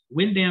those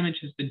wind damage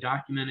has been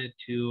documented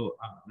to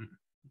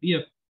be a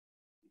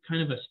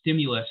kind of a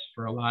stimulus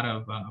for a lot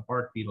of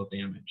bark beetle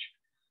damage.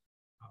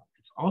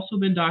 It's also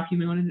been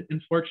documented,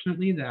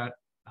 unfortunately, that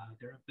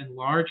there have been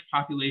large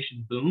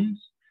population booms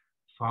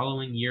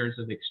following years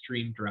of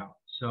extreme drought.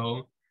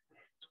 So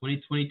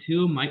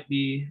 2022 might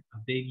be a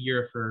big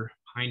year for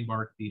pine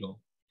bark beetle.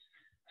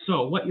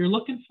 So what you're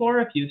looking for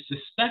if you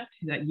suspect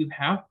that you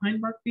have pine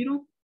bark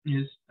beetle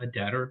is a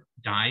dead or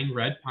dying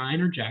red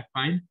pine or jack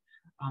pine.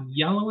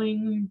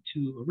 yellowing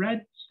to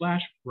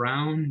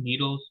red/brown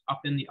needles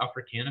up in the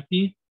upper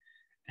canopy,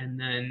 and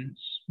then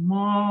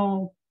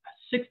small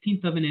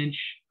 1/16 of an inch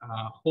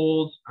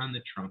holes on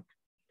the trunk.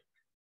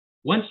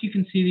 Once you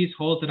can see these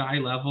holes at eye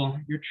level,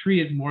 your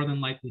tree is more than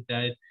likely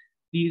dead.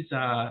 These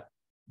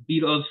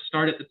beetles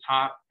start at the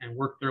top and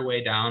work their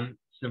way down,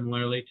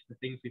 similarly to the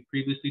things we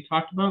previously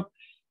talked about.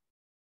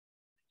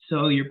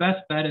 So your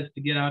best bet is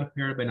to get out a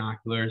pair of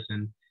binoculars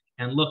and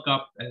look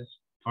up as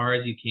far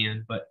as you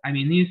can. But I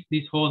mean,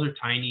 these holes are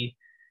tiny.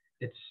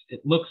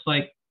 It looks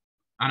like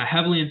on a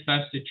heavily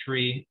infested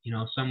tree,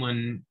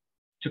 someone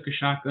took a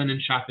shotgun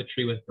and shot the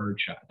tree with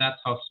birdshot.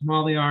 That's how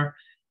small they are,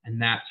 and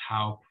that's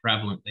how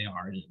prevalent they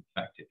are in an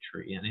infected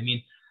tree. And I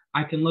mean,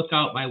 I can look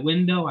out my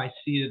window. I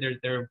see that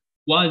there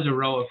was a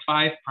row of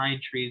 5 pine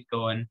trees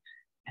going,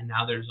 and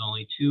now there's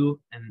only 2.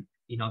 And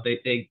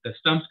the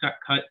stumps got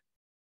cut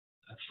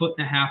 1.5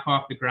 feet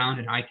off the ground,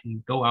 and I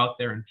can go out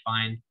there and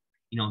find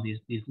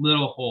these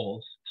little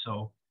holes.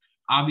 So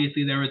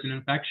obviously there was an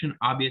infection.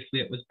 Obviously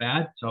it was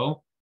bad.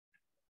 So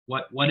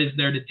what is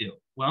there to do?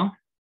 Well,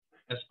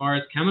 as far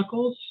as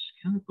chemicals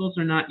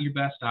are not your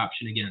best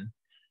option again.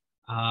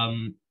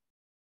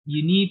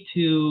 You need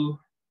to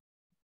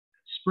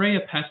spray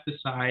a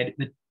pesticide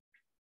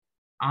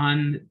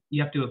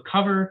you have to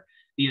cover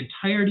the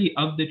entirety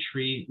of the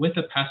tree with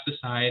a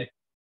pesticide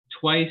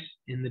twice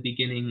in the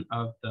beginning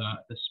of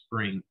the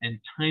spring, and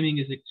timing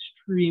is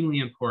extremely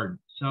important.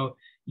 So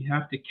you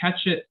have to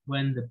catch it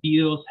when the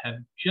beetles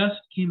have just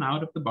came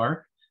out of the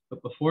bark,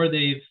 but before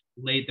they've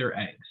laid their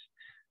eggs.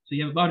 So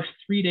you have about a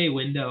 3-day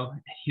window.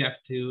 You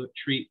have to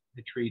treat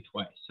the tree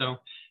twice.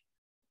 So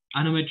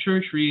on a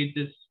mature tree,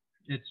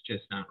 it's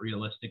just not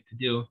realistic to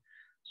do.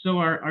 So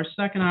our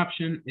second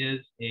option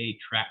is a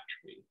trap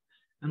tree.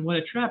 And what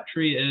a trap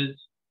tree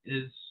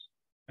is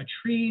a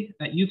tree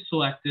that you've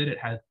selected. It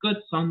has good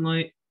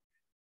sunlight.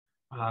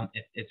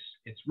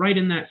 It's right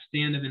in that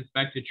stand of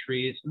infected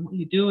trees. And what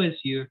you do is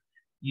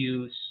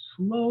you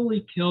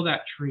slowly kill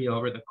that tree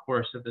over the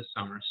course of the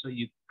summer. So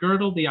you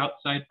girdle the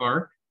outside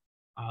bark,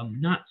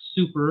 not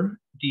super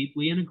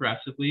deeply and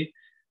aggressively,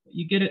 but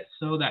you get it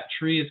so that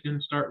tree is going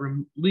to start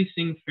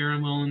releasing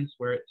pheromones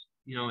where it's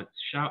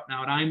shouting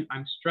out,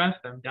 I'm stressed,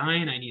 I'm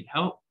dying, I need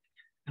help.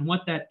 And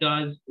what that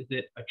does is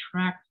it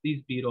attracts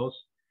these beetles,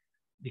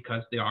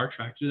 because they are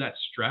attracted to that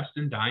stressed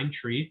and dying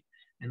tree,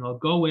 and they'll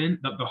go in.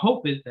 The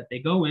hope is that they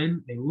go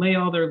in, they lay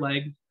all their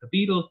eggs, the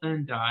beetles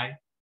then die,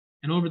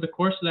 and over the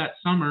course of that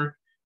summer,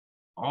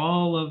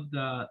 all of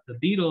the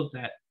beetles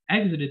that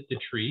exited the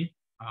tree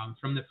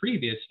from the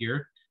previous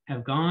year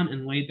have gone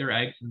and laid their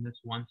eggs in this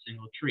one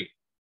single tree.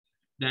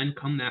 Then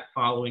come that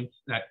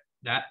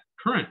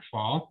current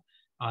fall,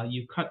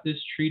 you cut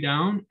this tree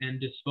down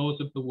and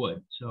dispose of the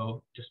wood.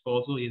 So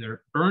disposal,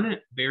 either burn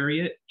it,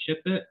 bury it,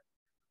 chip it,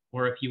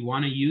 or if you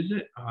want to use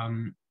it,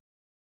 and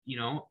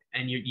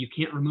you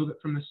can't remove it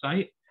from the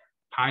site,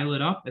 pile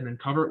it up and then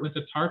cover it with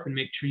a tarp and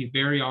make sure you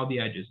bury all the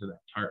edges of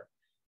that tarp.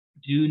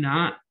 Do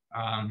not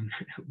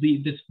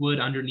leave this wood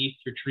underneath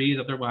your trees.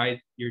 Otherwise,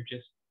 you're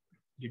just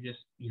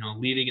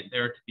leaving it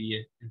there to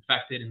be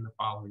infected in the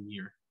following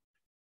year.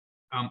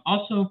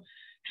 Also,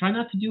 try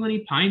not to do any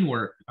pine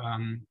work,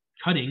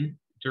 cutting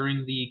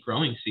during the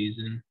growing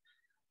season,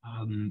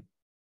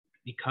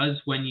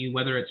 because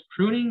whether it's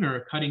pruning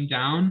or cutting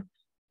down,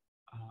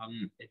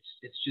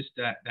 it's just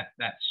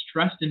that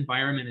stressed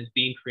environment is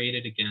being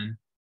created again,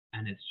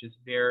 and it's just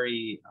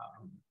very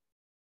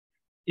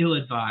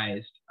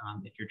ill-advised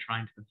if you're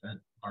trying to prevent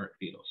bark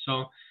beetles.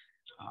 So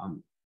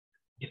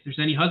if there's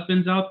any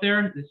husbands out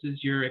there, this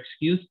is your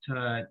excuse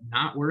to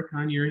not work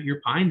on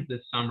your pines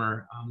this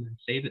summer, and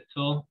save it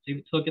till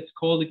it gets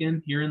cold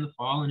again here in the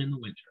fall and in the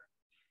winter.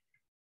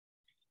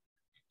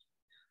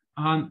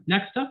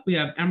 Next up, we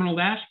have emerald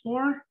ash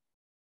borer.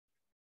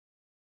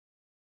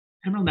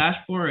 Emerald ash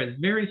borer is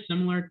very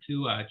similar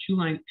to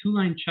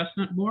two-line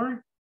chestnut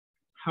borer.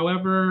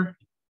 However,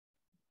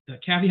 the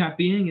caveat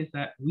being is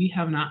that we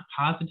have not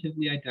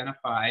positively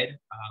identified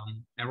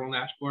emerald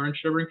ash borer in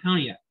Sherburne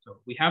County yet. So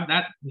we have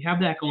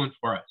that going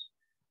for us.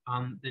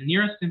 The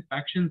nearest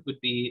infections would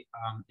be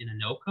in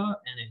Anoka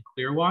and in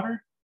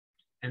Clearwater,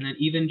 and then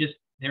even just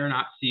there in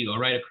Otsego,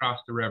 right across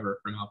the river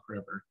from Elk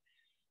River.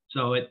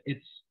 So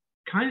it's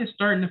kind of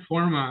starting to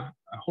form a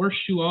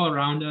horseshoe all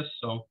around us.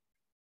 So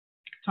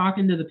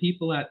talking to the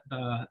people at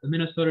the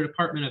Minnesota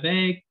Department of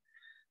Ag,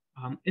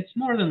 it's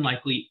more than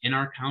likely in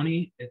our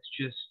county. It's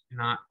just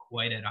not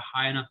quite at a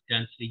high enough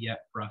density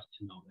yet for us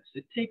to notice.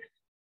 It takes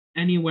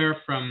anywhere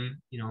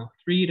from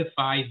 3 to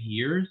 5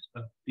 years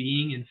of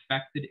being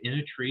infected in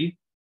a tree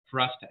for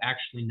us to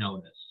actually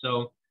notice.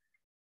 So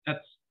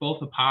that's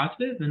both a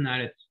positive in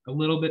that it's a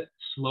little bit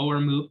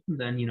slower moving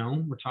than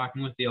we're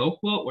talking with the oak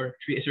wilt where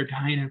trees are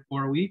dying in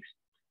 4 weeks.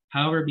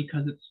 However,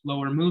 because it's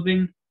slower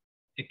moving,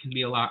 it can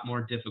be a lot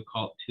more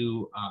difficult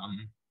to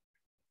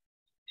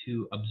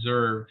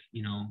observe,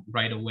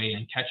 right away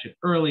and catch it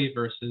early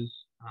versus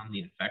the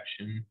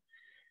infection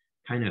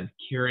kind of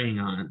carrying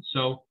on.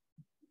 So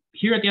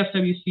here at the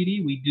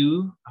SWCD, we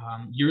do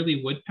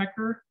yearly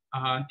woodpecker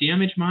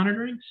damage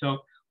monitoring. So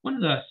one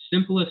of the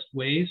simplest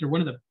ways, or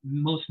one of the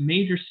most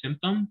major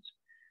symptoms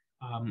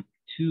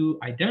to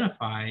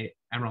identify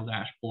emerald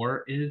ash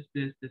borer is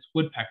this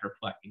woodpecker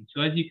flecking.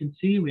 So as you can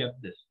see, we have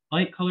this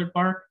light colored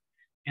bark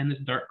and this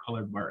dark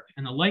colored bark.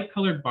 And the light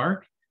colored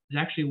bark is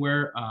actually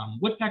where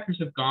woodpeckers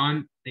have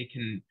gone. They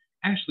can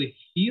actually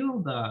feel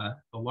the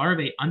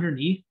larvae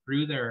underneath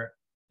through their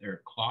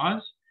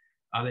claws.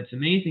 It's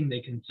amazing. They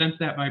can sense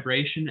that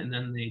vibration, and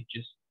then they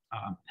just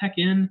peck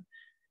in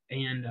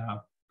and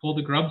pull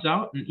the grubs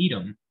out and eat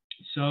them.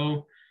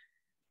 So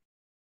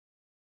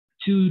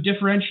to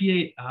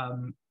differentiate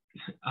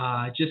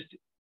just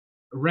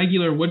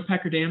regular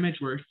woodpecker damage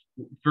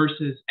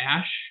versus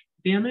ash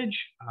damage,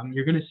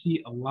 you're going to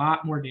see a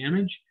lot more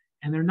damage,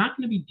 and they're not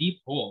going to be deep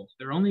holes.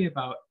 They're only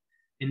about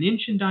an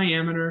inch in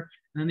diameter,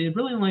 and then they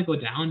really only go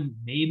down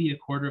maybe a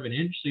quarter of an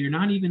inch. So you're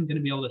not even going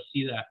to be able to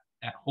see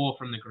that hole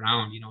from the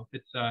ground. You know,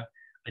 if it's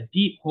a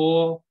deep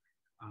hole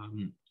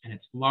and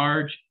it's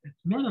large, it's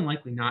more than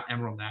likely not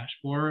emerald ash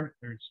borer.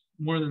 There's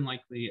more than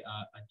likely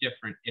a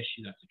different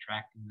issue that's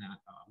attracting that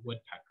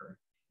woodpecker.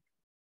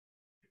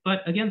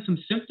 But again, some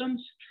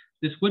symptoms.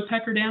 This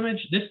woodpecker damage,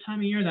 this time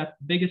of year, that's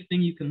the biggest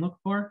thing you can look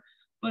for.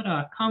 But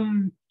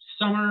come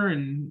summer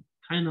and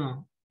kind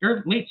of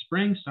late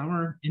spring,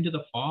 summer into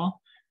the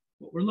fall,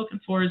 what we're looking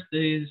for is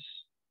this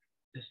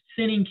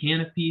thinning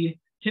canopy.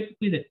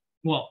 Typically,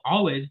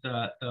 always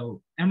the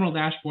emerald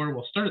ash borer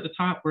will start at the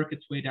top, work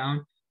its way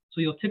down. So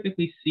you'll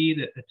typically see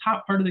that the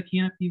top part of the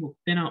canopy will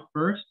thin out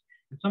first,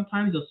 and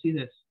sometimes you'll see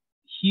this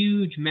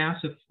huge,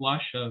 massive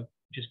flush of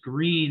just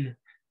green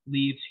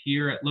leaves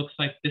here. It looks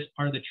like this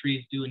part of the tree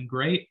is doing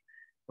great.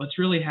 What's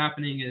really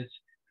happening is,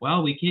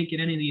 well, we can't get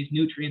any of these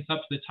nutrients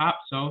up to the top,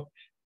 so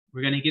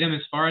we're going to get them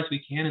as far as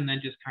we can and then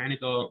just kind of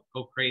go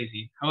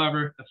crazy.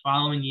 However, the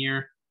following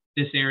year,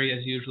 this area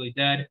is usually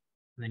dead, and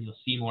then you'll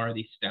see more of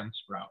these stem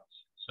sprouts.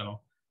 So,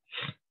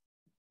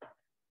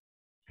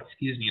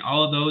 excuse me,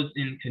 all of those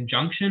in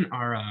conjunction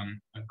are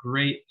a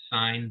great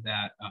sign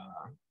that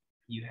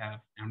you have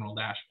emerald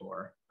ash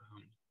borer.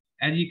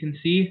 As you can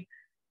see,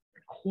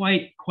 they're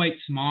quite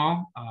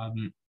small.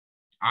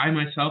 I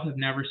myself have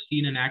never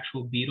seen an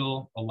actual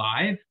beetle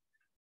alive,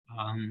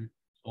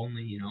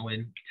 only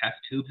in test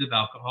tubes of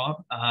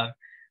alcohol.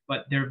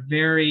 But they're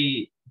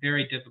very,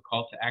 very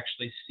difficult to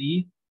actually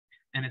see.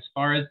 And as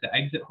far as the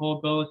exit hole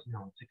goes,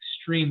 it's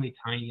extremely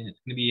tiny, and it's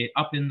going to be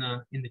up in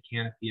the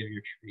canopy of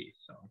your tree.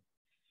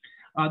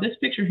 So this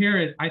picture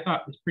here I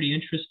thought was pretty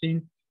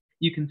interesting.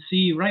 You can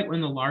see right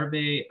when the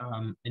larvae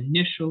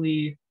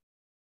initially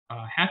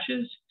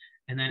hatches,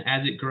 and then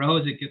as it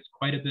grows, it gets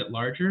quite a bit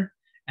larger.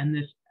 And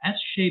this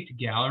S-shaped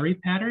gallery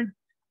pattern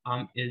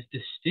is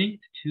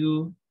distinct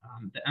to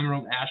the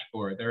emerald ash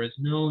borer. There is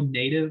no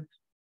native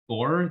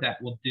borer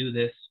that will do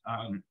this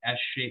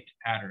S-shaped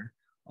pattern.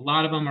 A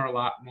lot of them are a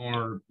lot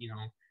more,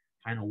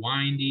 kind of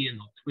windy, and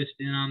they'll twist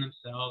in on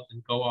themselves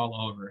and go all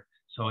over.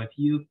 So if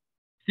you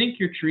think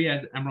your tree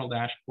has emerald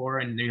ash borer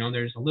and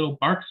there's a little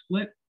bark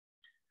split,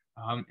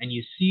 and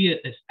you see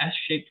this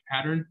S-shaped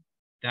pattern,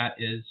 that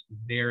is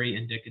very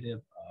indicative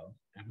of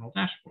emerald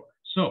ash borer.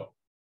 So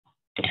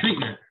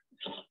treatment.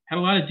 Had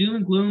a lot of doom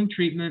and gloom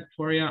treatment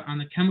for you on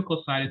the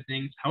chemical side of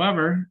things.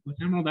 However, with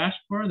emerald ash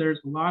borer, there's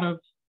a lot of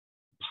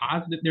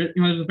positive.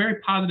 There's a very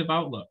positive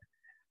outlook.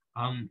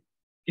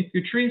 If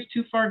your tree is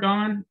too far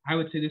gone, I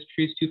would say this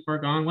tree is too far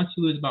gone. Once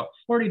you lose about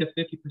 40 to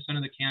 50%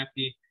 of the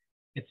canopy,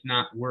 it's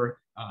not worth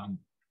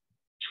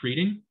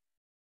treating.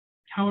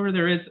 However,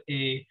 there is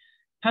a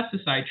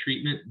pesticide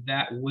treatment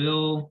that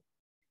will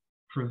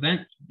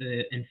prevent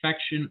the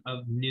infection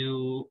of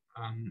new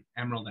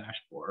emerald ash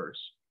borers.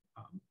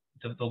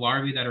 The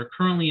larvae that are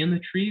currently in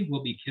the tree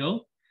will be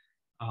killed.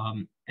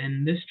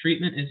 And this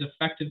treatment is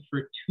effective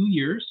for 2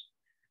 years,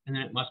 and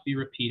then it must be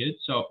repeated.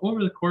 So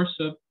over the course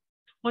of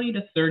 20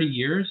 to 30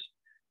 years,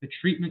 the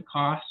treatment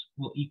costs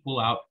will equal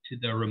out to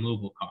the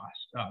removal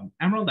cost.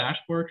 Emerald ash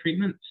borer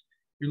treatments,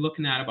 you're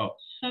looking at about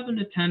 $7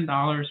 to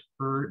 $10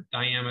 per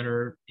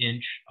diameter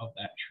inch of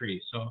that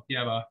tree. So if you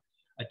have a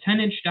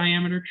 10-inch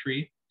diameter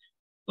tree,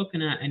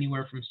 looking at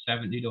anywhere from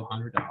 $70 to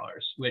 $100,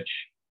 which,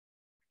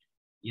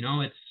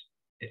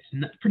 it's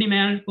pretty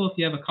manageable if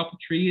you have a couple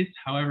trees.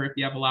 However, if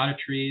you have a lot of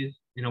trees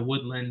in a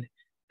woodland,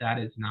 that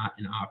is not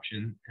an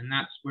option. And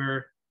that's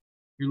where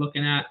you're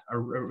looking at a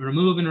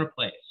remove and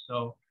replace.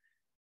 So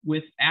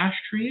with ash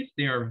trees,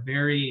 they are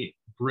very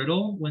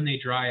brittle when they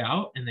dry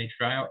out, and they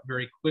dry out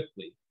very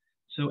quickly.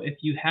 So if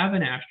you have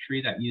an ash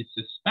tree that you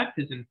suspect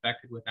is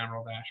infected with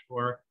emerald ash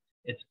borer,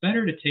 it's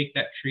better to take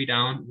that tree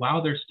down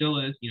while there still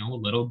is, a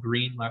little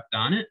green left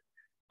on it.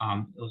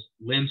 Those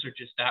limbs are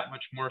just that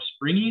much more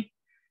springy.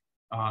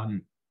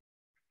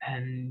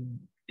 And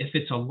if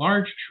it's a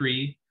large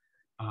tree,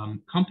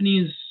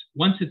 companies,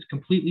 once it's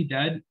completely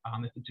dead,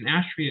 if it's an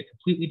ash tree, it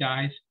completely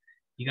dies,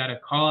 you got to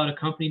call out a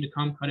company to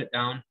come cut it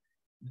down.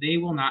 They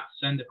will not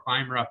send a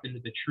climber up into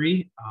the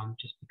tree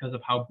just because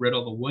of how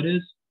brittle the wood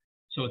is.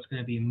 So it's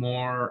going to be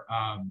more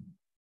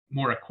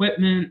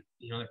equipment.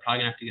 They're probably going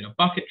to have to get a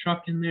bucket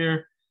truck in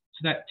there.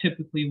 So that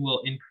typically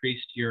will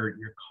increase your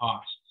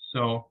costs.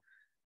 So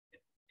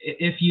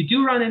if you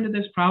do run into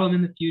this problem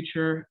in the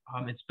future,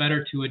 it's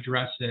better to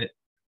address it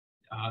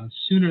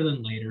sooner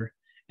than later.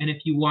 And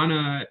if you want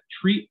to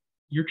treat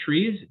your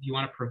trees, if you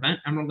want to prevent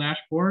emerald ash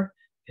borer,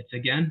 it's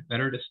again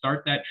better to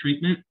start that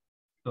treatment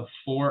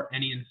before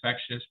any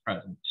infection is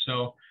present.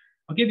 So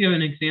I'll give you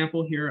an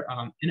example here.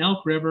 In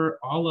Elk River,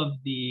 all of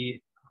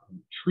the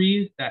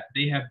trees that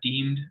they have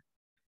deemed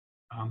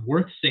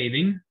worth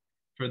saving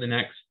for the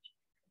next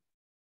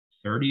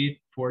 30,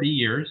 40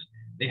 years,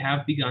 they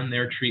have begun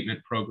their treatment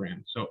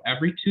program. So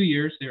every 2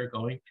 years, they're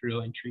going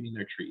through and treating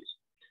their trees.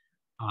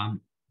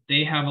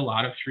 They have a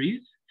lot of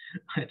trees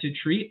to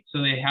treat,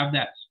 so they have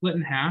that split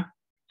in half.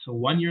 So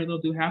 1 year they'll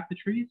do half the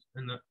trees,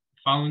 and the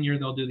following year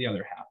they'll do the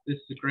other half. This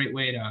is a great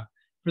way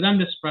for them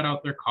to spread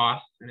out their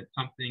costs, and it's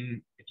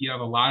something, if you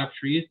have a lot of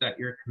trees that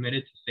you're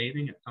committed to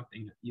saving, it's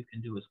something that you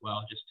can do as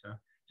well, just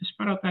to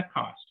spread out that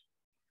cost.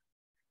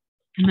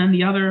 And then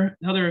the other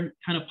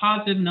kind of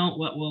positive note,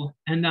 what we'll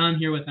end on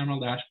here with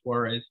emerald ash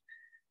borer is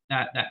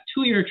that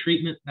 2-year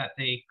treatment that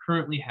they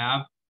currently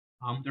have,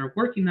 they're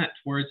working that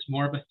towards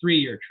more of a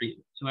 3-year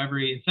treatment. So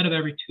instead of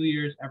every 2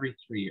 years, every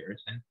 3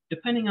 years. And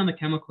depending on the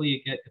chemical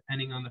you get,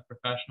 depending on the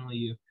professional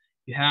you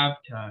have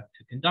to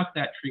conduct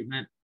that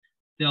treatment,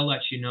 they'll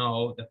let you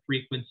know the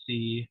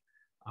frequency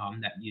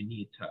that you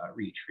need to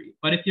retreat.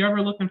 But if you're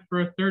ever looking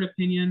for a third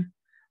opinion,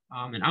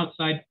 an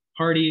outside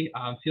party,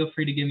 feel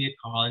free to give me a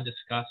call and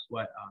discuss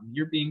what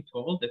you're being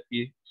told.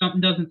 If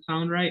something doesn't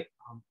sound right,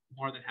 I'm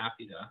more than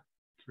happy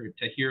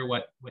to hear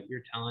what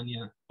you're telling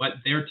you, what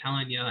they're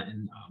telling you,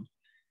 and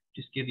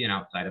just give you an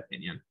outside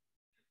opinion.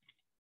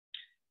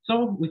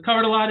 So we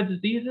covered a lot of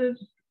diseases,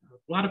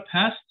 a lot of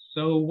pests.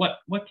 So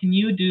what can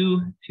you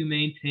do to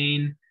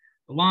maintain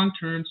the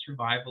long-term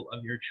survival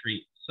of your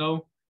tree?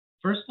 So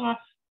first off,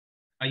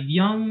 a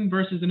young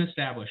versus an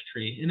established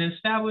tree. In an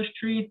established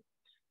tree,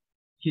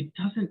 it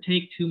doesn't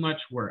take too much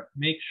work.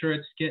 Make sure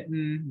it's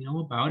getting,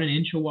 about an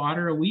inch of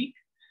water a week,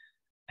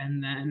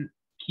 and then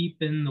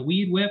keeping the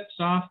weed whips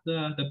off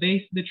the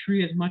base of the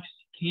tree as much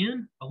as you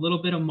can. A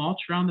little bit of mulch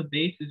around the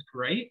base is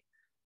great.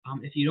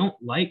 If you don't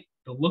like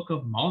the look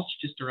of mulch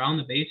just around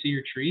the base of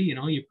your tree,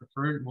 you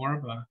prefer more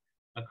of a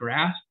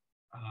grass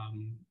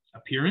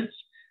appearance,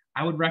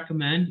 I would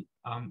recommend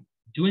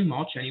doing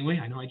mulch anyway.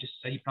 I know I just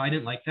said you probably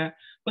didn't like that,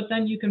 but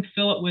then you can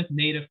fill it with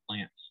native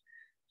plants.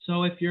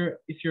 So if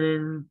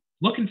you're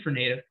looking for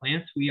native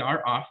plants, we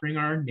are offering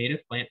our native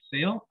plant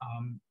sale.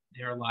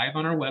 They're live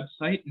on our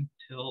website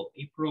until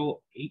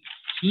April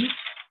 18th,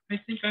 I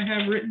think I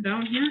have written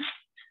down here.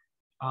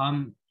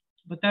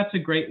 But that's a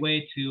great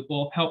way to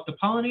both help the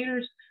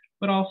pollinators,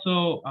 but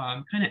also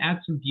kind of add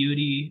some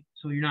beauty,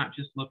 so you're not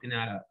just looking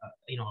at a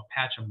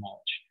patch of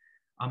mulch.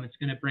 It's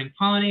going to bring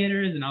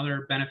pollinators and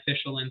other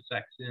beneficial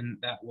insects in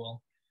that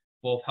will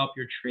both help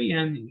your tree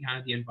and kind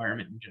of the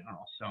environment in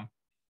general.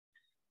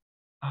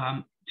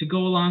 So to go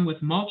along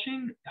with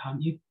mulching,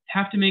 you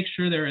have to make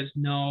sure there is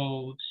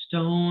no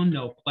stone,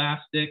 no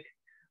plastic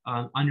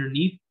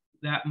underneath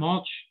that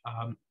mulch,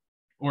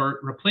 or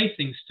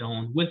replacing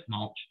stone with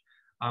mulch.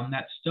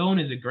 That stone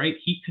is a great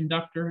heat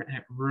conductor, and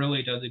it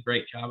really does a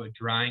great job of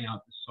drying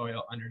out the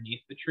soil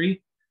underneath the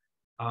tree.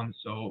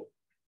 So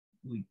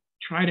we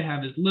try to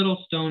have as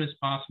little stone as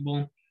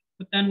possible,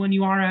 but then when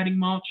you are adding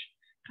mulch,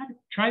 kind of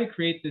try to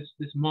create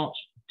this mulch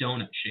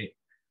donut shape,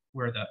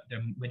 where the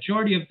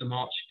majority of the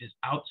mulch is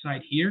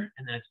outside here,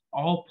 and then it's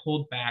all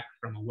pulled back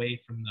from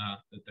away from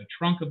the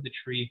trunk of the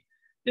tree.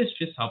 This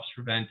just helps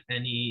prevent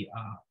any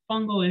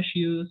fungal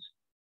issues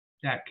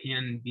that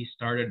can be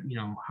started.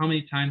 How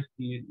many times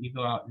do you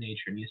go out in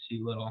nature and you see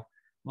little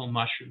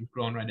mushrooms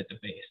growing right at the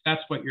base?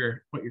 That's what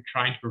you're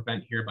trying to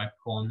prevent here by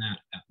pulling that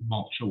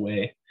mulch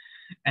away.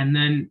 And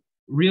then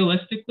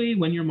realistically,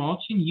 when you're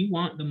mulching, you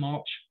want the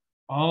mulch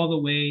all the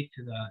way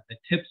to the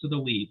tips of the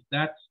leaves.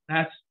 That's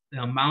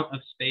the amount of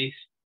space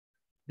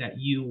that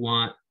you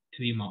want to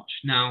be mulched.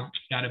 Now, if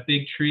you've got a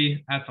big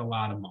tree, that's a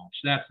lot of mulch.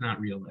 That's not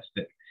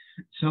realistic.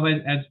 So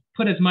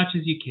put as much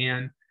as you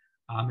can,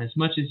 as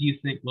much as you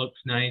think looks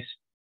nice,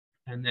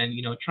 and then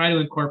try to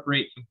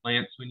incorporate some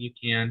plants when you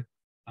can.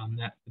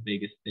 That's the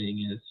biggest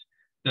thing. Is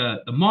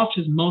the mulch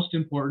is most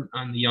important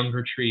on the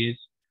younger trees,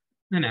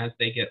 and as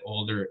they get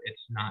older,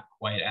 it's not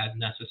quite as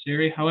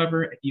necessary.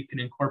 However, if you can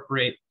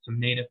incorporate some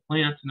native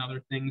plants and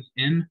other things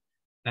in,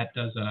 that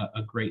does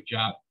a great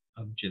job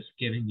of just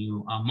giving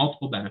you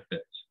multiple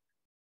benefits.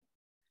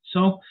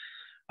 So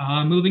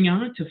moving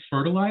on to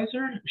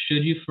fertilizer.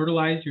 Should you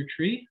fertilize your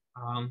tree?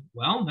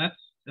 Well, that's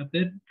a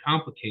bit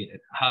complicated.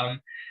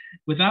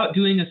 Without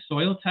doing a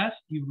soil test,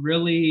 you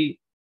really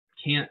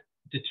can't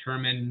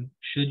determine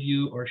should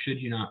you or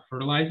should you not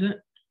fertilize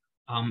it.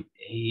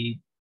 A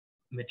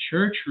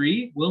mature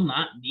tree will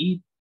not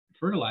need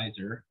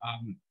fertilizer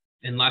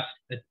unless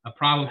a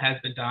problem has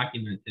been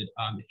documented.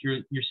 If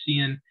you're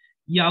seeing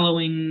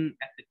yellowing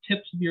at the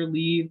tips of your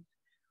leaves,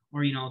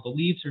 or the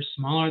leaves are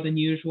smaller than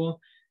usual,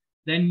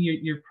 then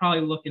you're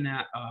probably looking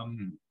at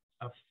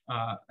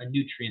a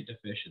nutrient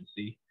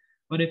deficiency.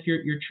 But if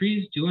your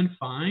tree's doing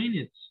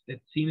fine,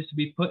 it seems to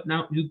be putting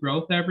out new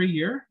growth every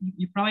year,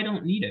 you probably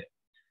don't need it.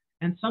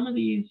 And some of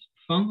these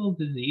fungal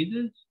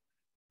diseases,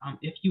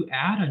 if you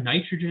add a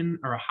nitrogen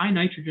or a high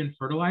nitrogen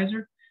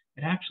fertilizer,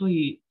 it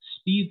actually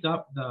speeds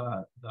up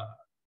the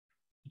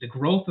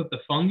growth of the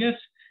fungus,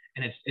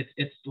 and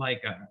it's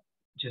like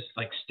just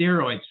like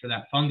steroids for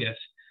that fungus.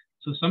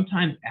 So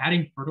sometimes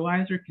adding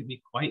fertilizer can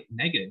be quite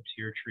negative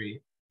to your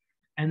tree.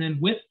 And then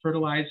with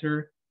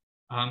fertilizer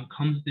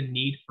comes the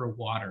need for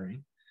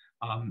watering.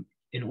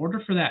 In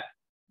order for that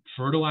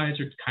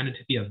fertilizer kind of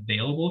to be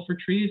available for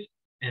trees,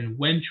 and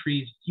when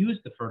trees use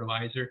the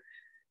fertilizer,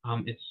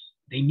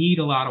 they need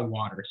a lot of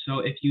water. So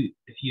if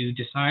you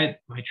decide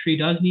my tree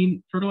does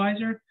need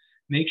fertilizer,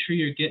 make sure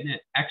you're getting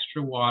it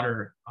extra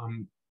water,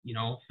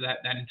 for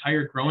that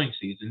entire growing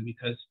season,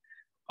 because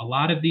a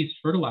lot of these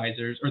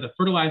fertilizers, or the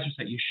fertilizers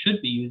that you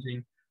should be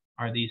using,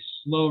 are these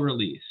slow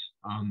release.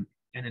 And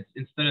it's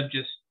instead of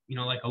just,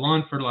 like a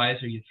lawn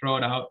fertilizer, you throw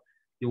it out,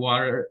 you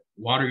water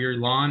your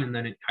lawn, and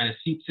then it kind of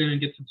seeps in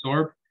and gets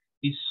absorbed.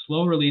 These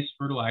slow release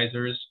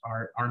fertilizers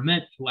are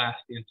meant to last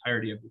the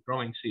entirety of the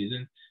growing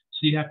season.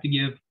 So you have to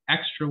give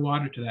extra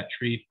water to that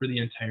tree for the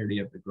entirety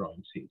of the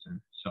growing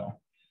season. So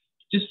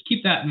just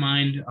keep that in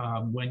mind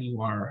when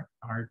you are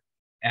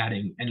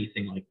adding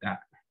anything like that,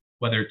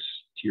 whether it's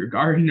to your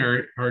garden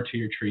or to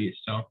your trees.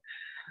 So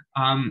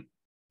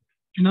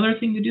another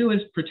thing to do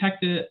is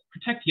protect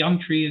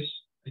young trees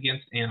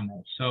against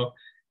animals. So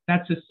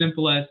that's as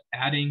simple as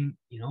adding,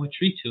 a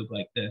tree tube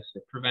like this.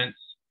 It prevents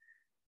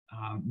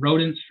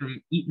rodents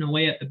from eating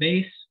away at the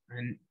base,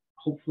 and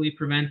hopefully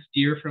prevents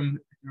deer from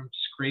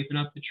scraping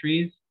up the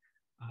trees.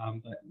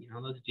 But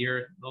those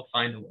deer, they'll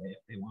find a way if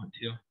they want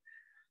to.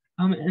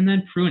 And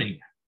then pruning,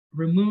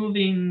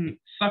 removing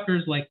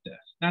suckers like this.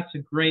 That's a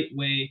great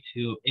way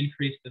to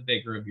increase the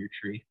vigor of your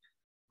tree.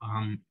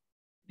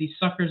 These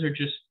suckers are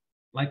just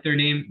like their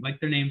name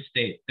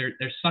states.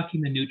 They're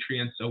sucking the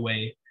nutrients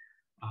away.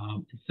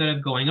 Instead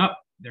of going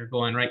up, they're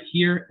going right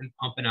here and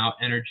pumping out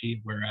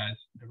energy, whereas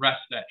the rest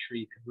of that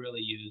tree could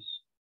really use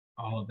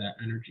all of that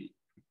energy.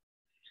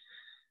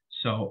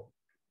 So,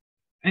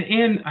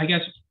 and I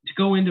guess to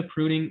go into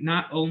pruning,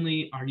 not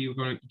only do you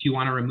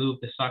want to remove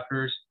the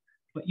suckers,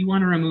 but you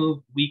want to remove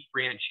weak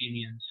branch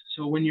unions.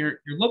 So when you're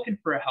looking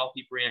for a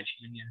healthy branch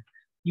union,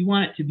 you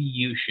want it to be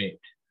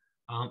U-shaped.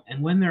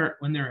 And when they're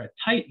a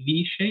tight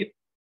V shape,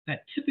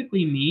 that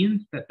typically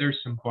means that there's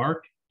some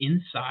bark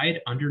inside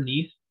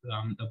underneath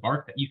the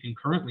bark that you can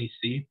currently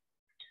see,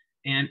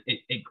 and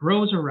it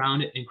grows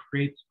around it and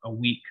creates a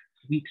weak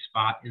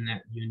spot in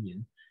that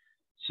union.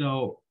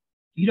 So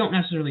you don't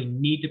necessarily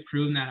need to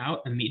prune that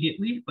out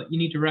immediately, but you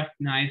need to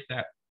recognize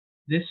that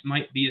this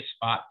might be a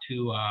spot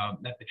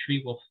that the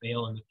tree will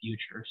fail in the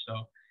future.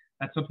 So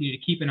that's something to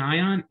keep an eye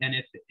on. And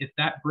if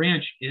that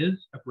branch is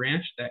a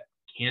branch that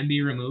can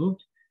be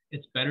removed,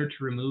 it's better to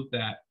remove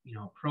that,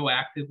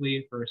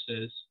 proactively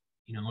versus,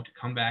 to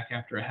come back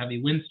after a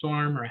heavy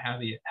windstorm or a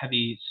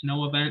heavy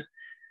snow event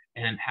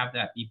and have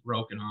that be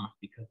broken off,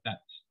 because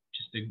that's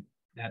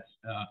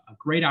a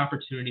great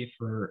opportunity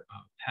for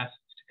pests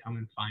to come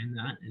and find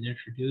that and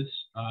introduce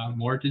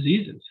more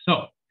diseases.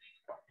 So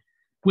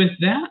with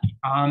that,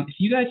 if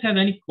you guys have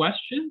any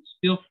questions,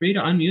 feel free to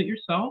unmute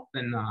yourself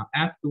and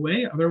ask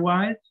away.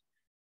 Otherwise,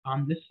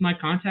 this is my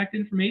contact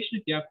information.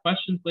 If you have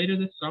questions later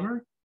this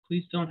summer,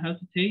 please don't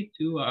hesitate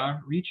to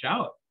reach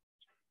out.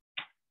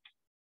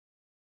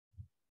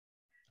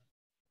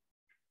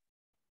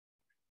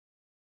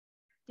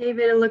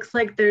 David, it looks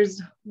like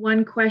there's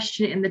one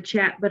question in the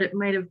chat, but it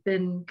might have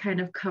been kind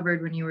of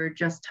covered when you were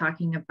just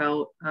talking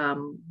about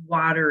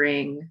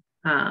watering.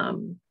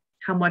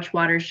 How much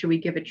water should we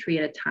give a tree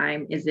at a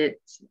time?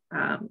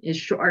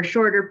 Are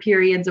shorter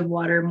periods of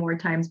water more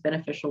times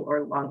beneficial,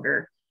 or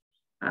longer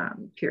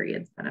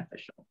periods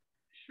beneficial?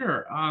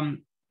 Sure.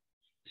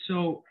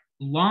 So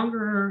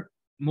longer,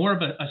 more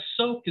of a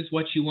soak is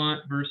what you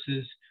want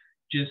versus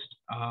just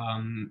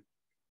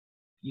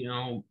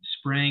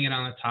spraying it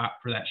on the top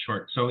for that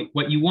short. So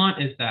what you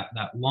want is that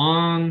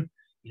long,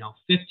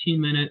 15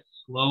 minutes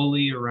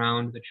slowly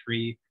around the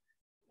tree,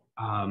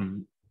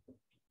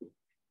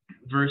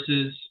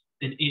 versus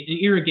an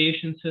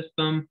irrigation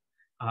system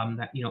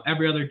that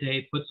every other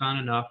day puts on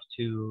enough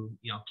to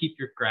keep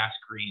your grass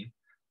green.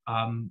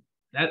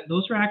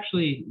 Those are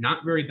actually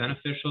not very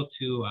beneficial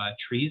to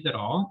trees at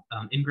all.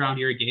 In-ground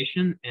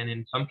irrigation, and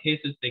in some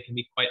cases they can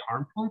be quite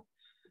harmful.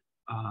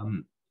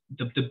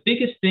 The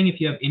biggest thing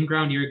if you have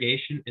in-ground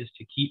irrigation is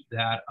to keep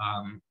that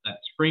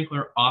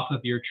sprinkler off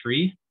of your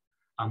tree,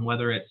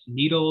 whether it's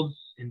needles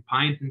in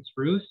pines and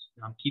spruce.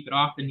 Keep it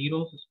off the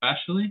needles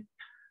especially,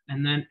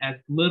 and then as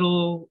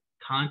little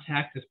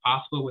contact as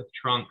possible with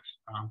trunks,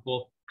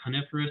 both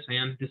coniferous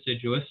and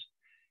deciduous,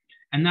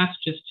 and that's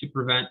just to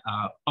prevent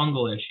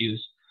fungal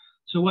issues.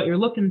 So what you're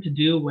looking to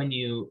do when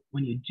you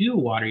do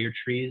water your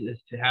trees is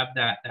to have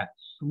that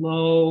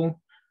slow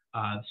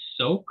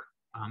soak,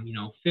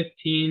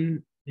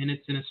 15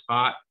 minutes in a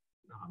spot,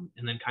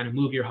 and then kind of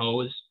move your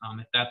hose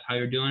if that's how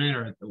you're doing it,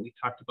 or we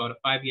talked about a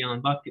 5-gallon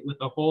bucket with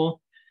a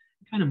hole.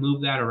 Kind of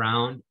move that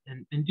around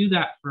and do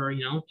that for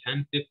 10-15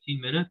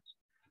 minutes.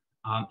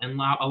 and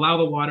allow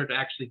the water to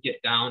actually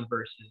get down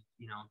versus,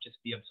 just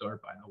be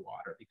absorbed by the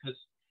water. Because,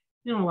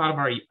 a lot of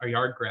our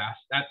yard grass,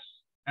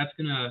 that's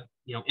going to,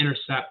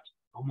 intercept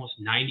almost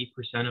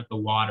 90% of the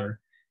water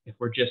if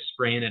we're just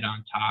spraying it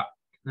on top.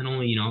 Then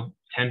only,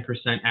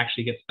 10%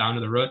 actually gets down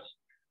to the roots.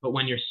 But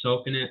when you're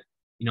soaking it,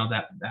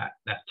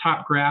 that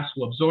top grass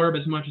will absorb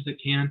as much as it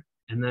can,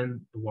 and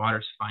then the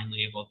water's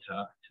finally able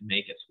to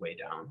make its way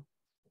down.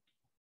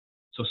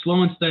 So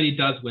slow and steady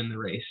does win the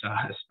race,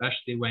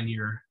 especially when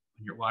you're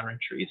watering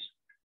trees.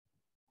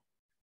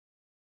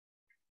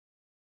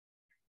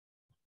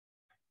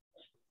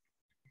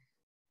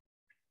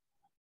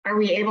 Are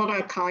we able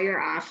to call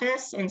your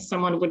office and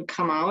someone would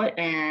come out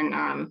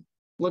and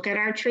look at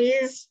our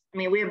trees? I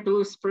mean, we have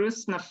blue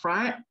spruce in the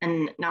front,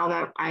 and now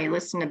that I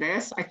listen to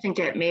this, I think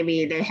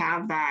maybe they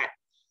have that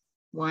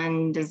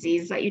one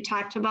disease that you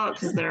talked about,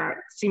 because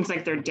seems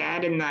like they're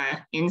dead in the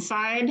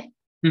inside.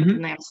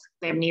 Mm-hmm. And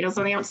they have needles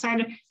on the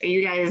outside. Are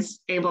you guys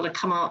able to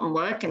come out and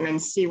look and then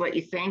see what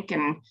you think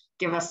and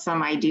give us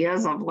some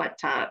ideas of what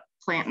to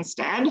plant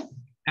instead?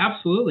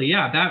 Absolutely,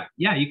 yeah.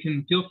 You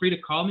can feel free to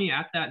call me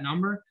at that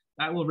number.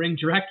 That will ring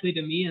directly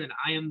to me, and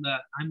I'm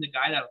the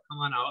guy that'll come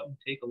on out and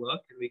take a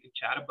look, and we can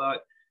chat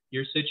about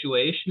your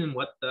situation and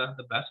what the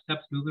best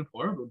steps moving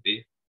forward would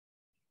be.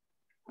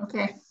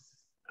 Okay.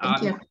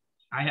 Thank you.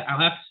 I'll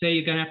have to say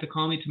you're gonna have to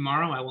call me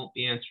tomorrow. I won't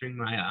be answering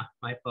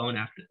my phone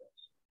after this.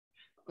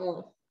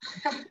 Oh.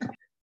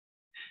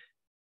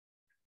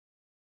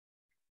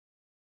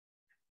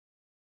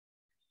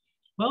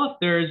 Well, if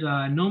there's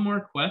no more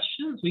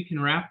questions, we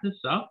can wrap this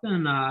up.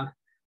 And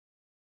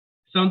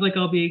sounds like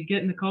I'll be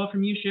getting a call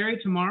from you, Sherry,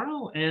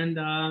 tomorrow. And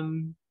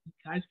you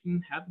guys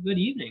can have a good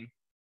evening.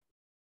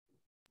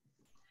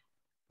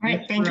 All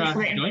right. Thank you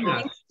for the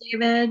Thanks,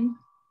 David.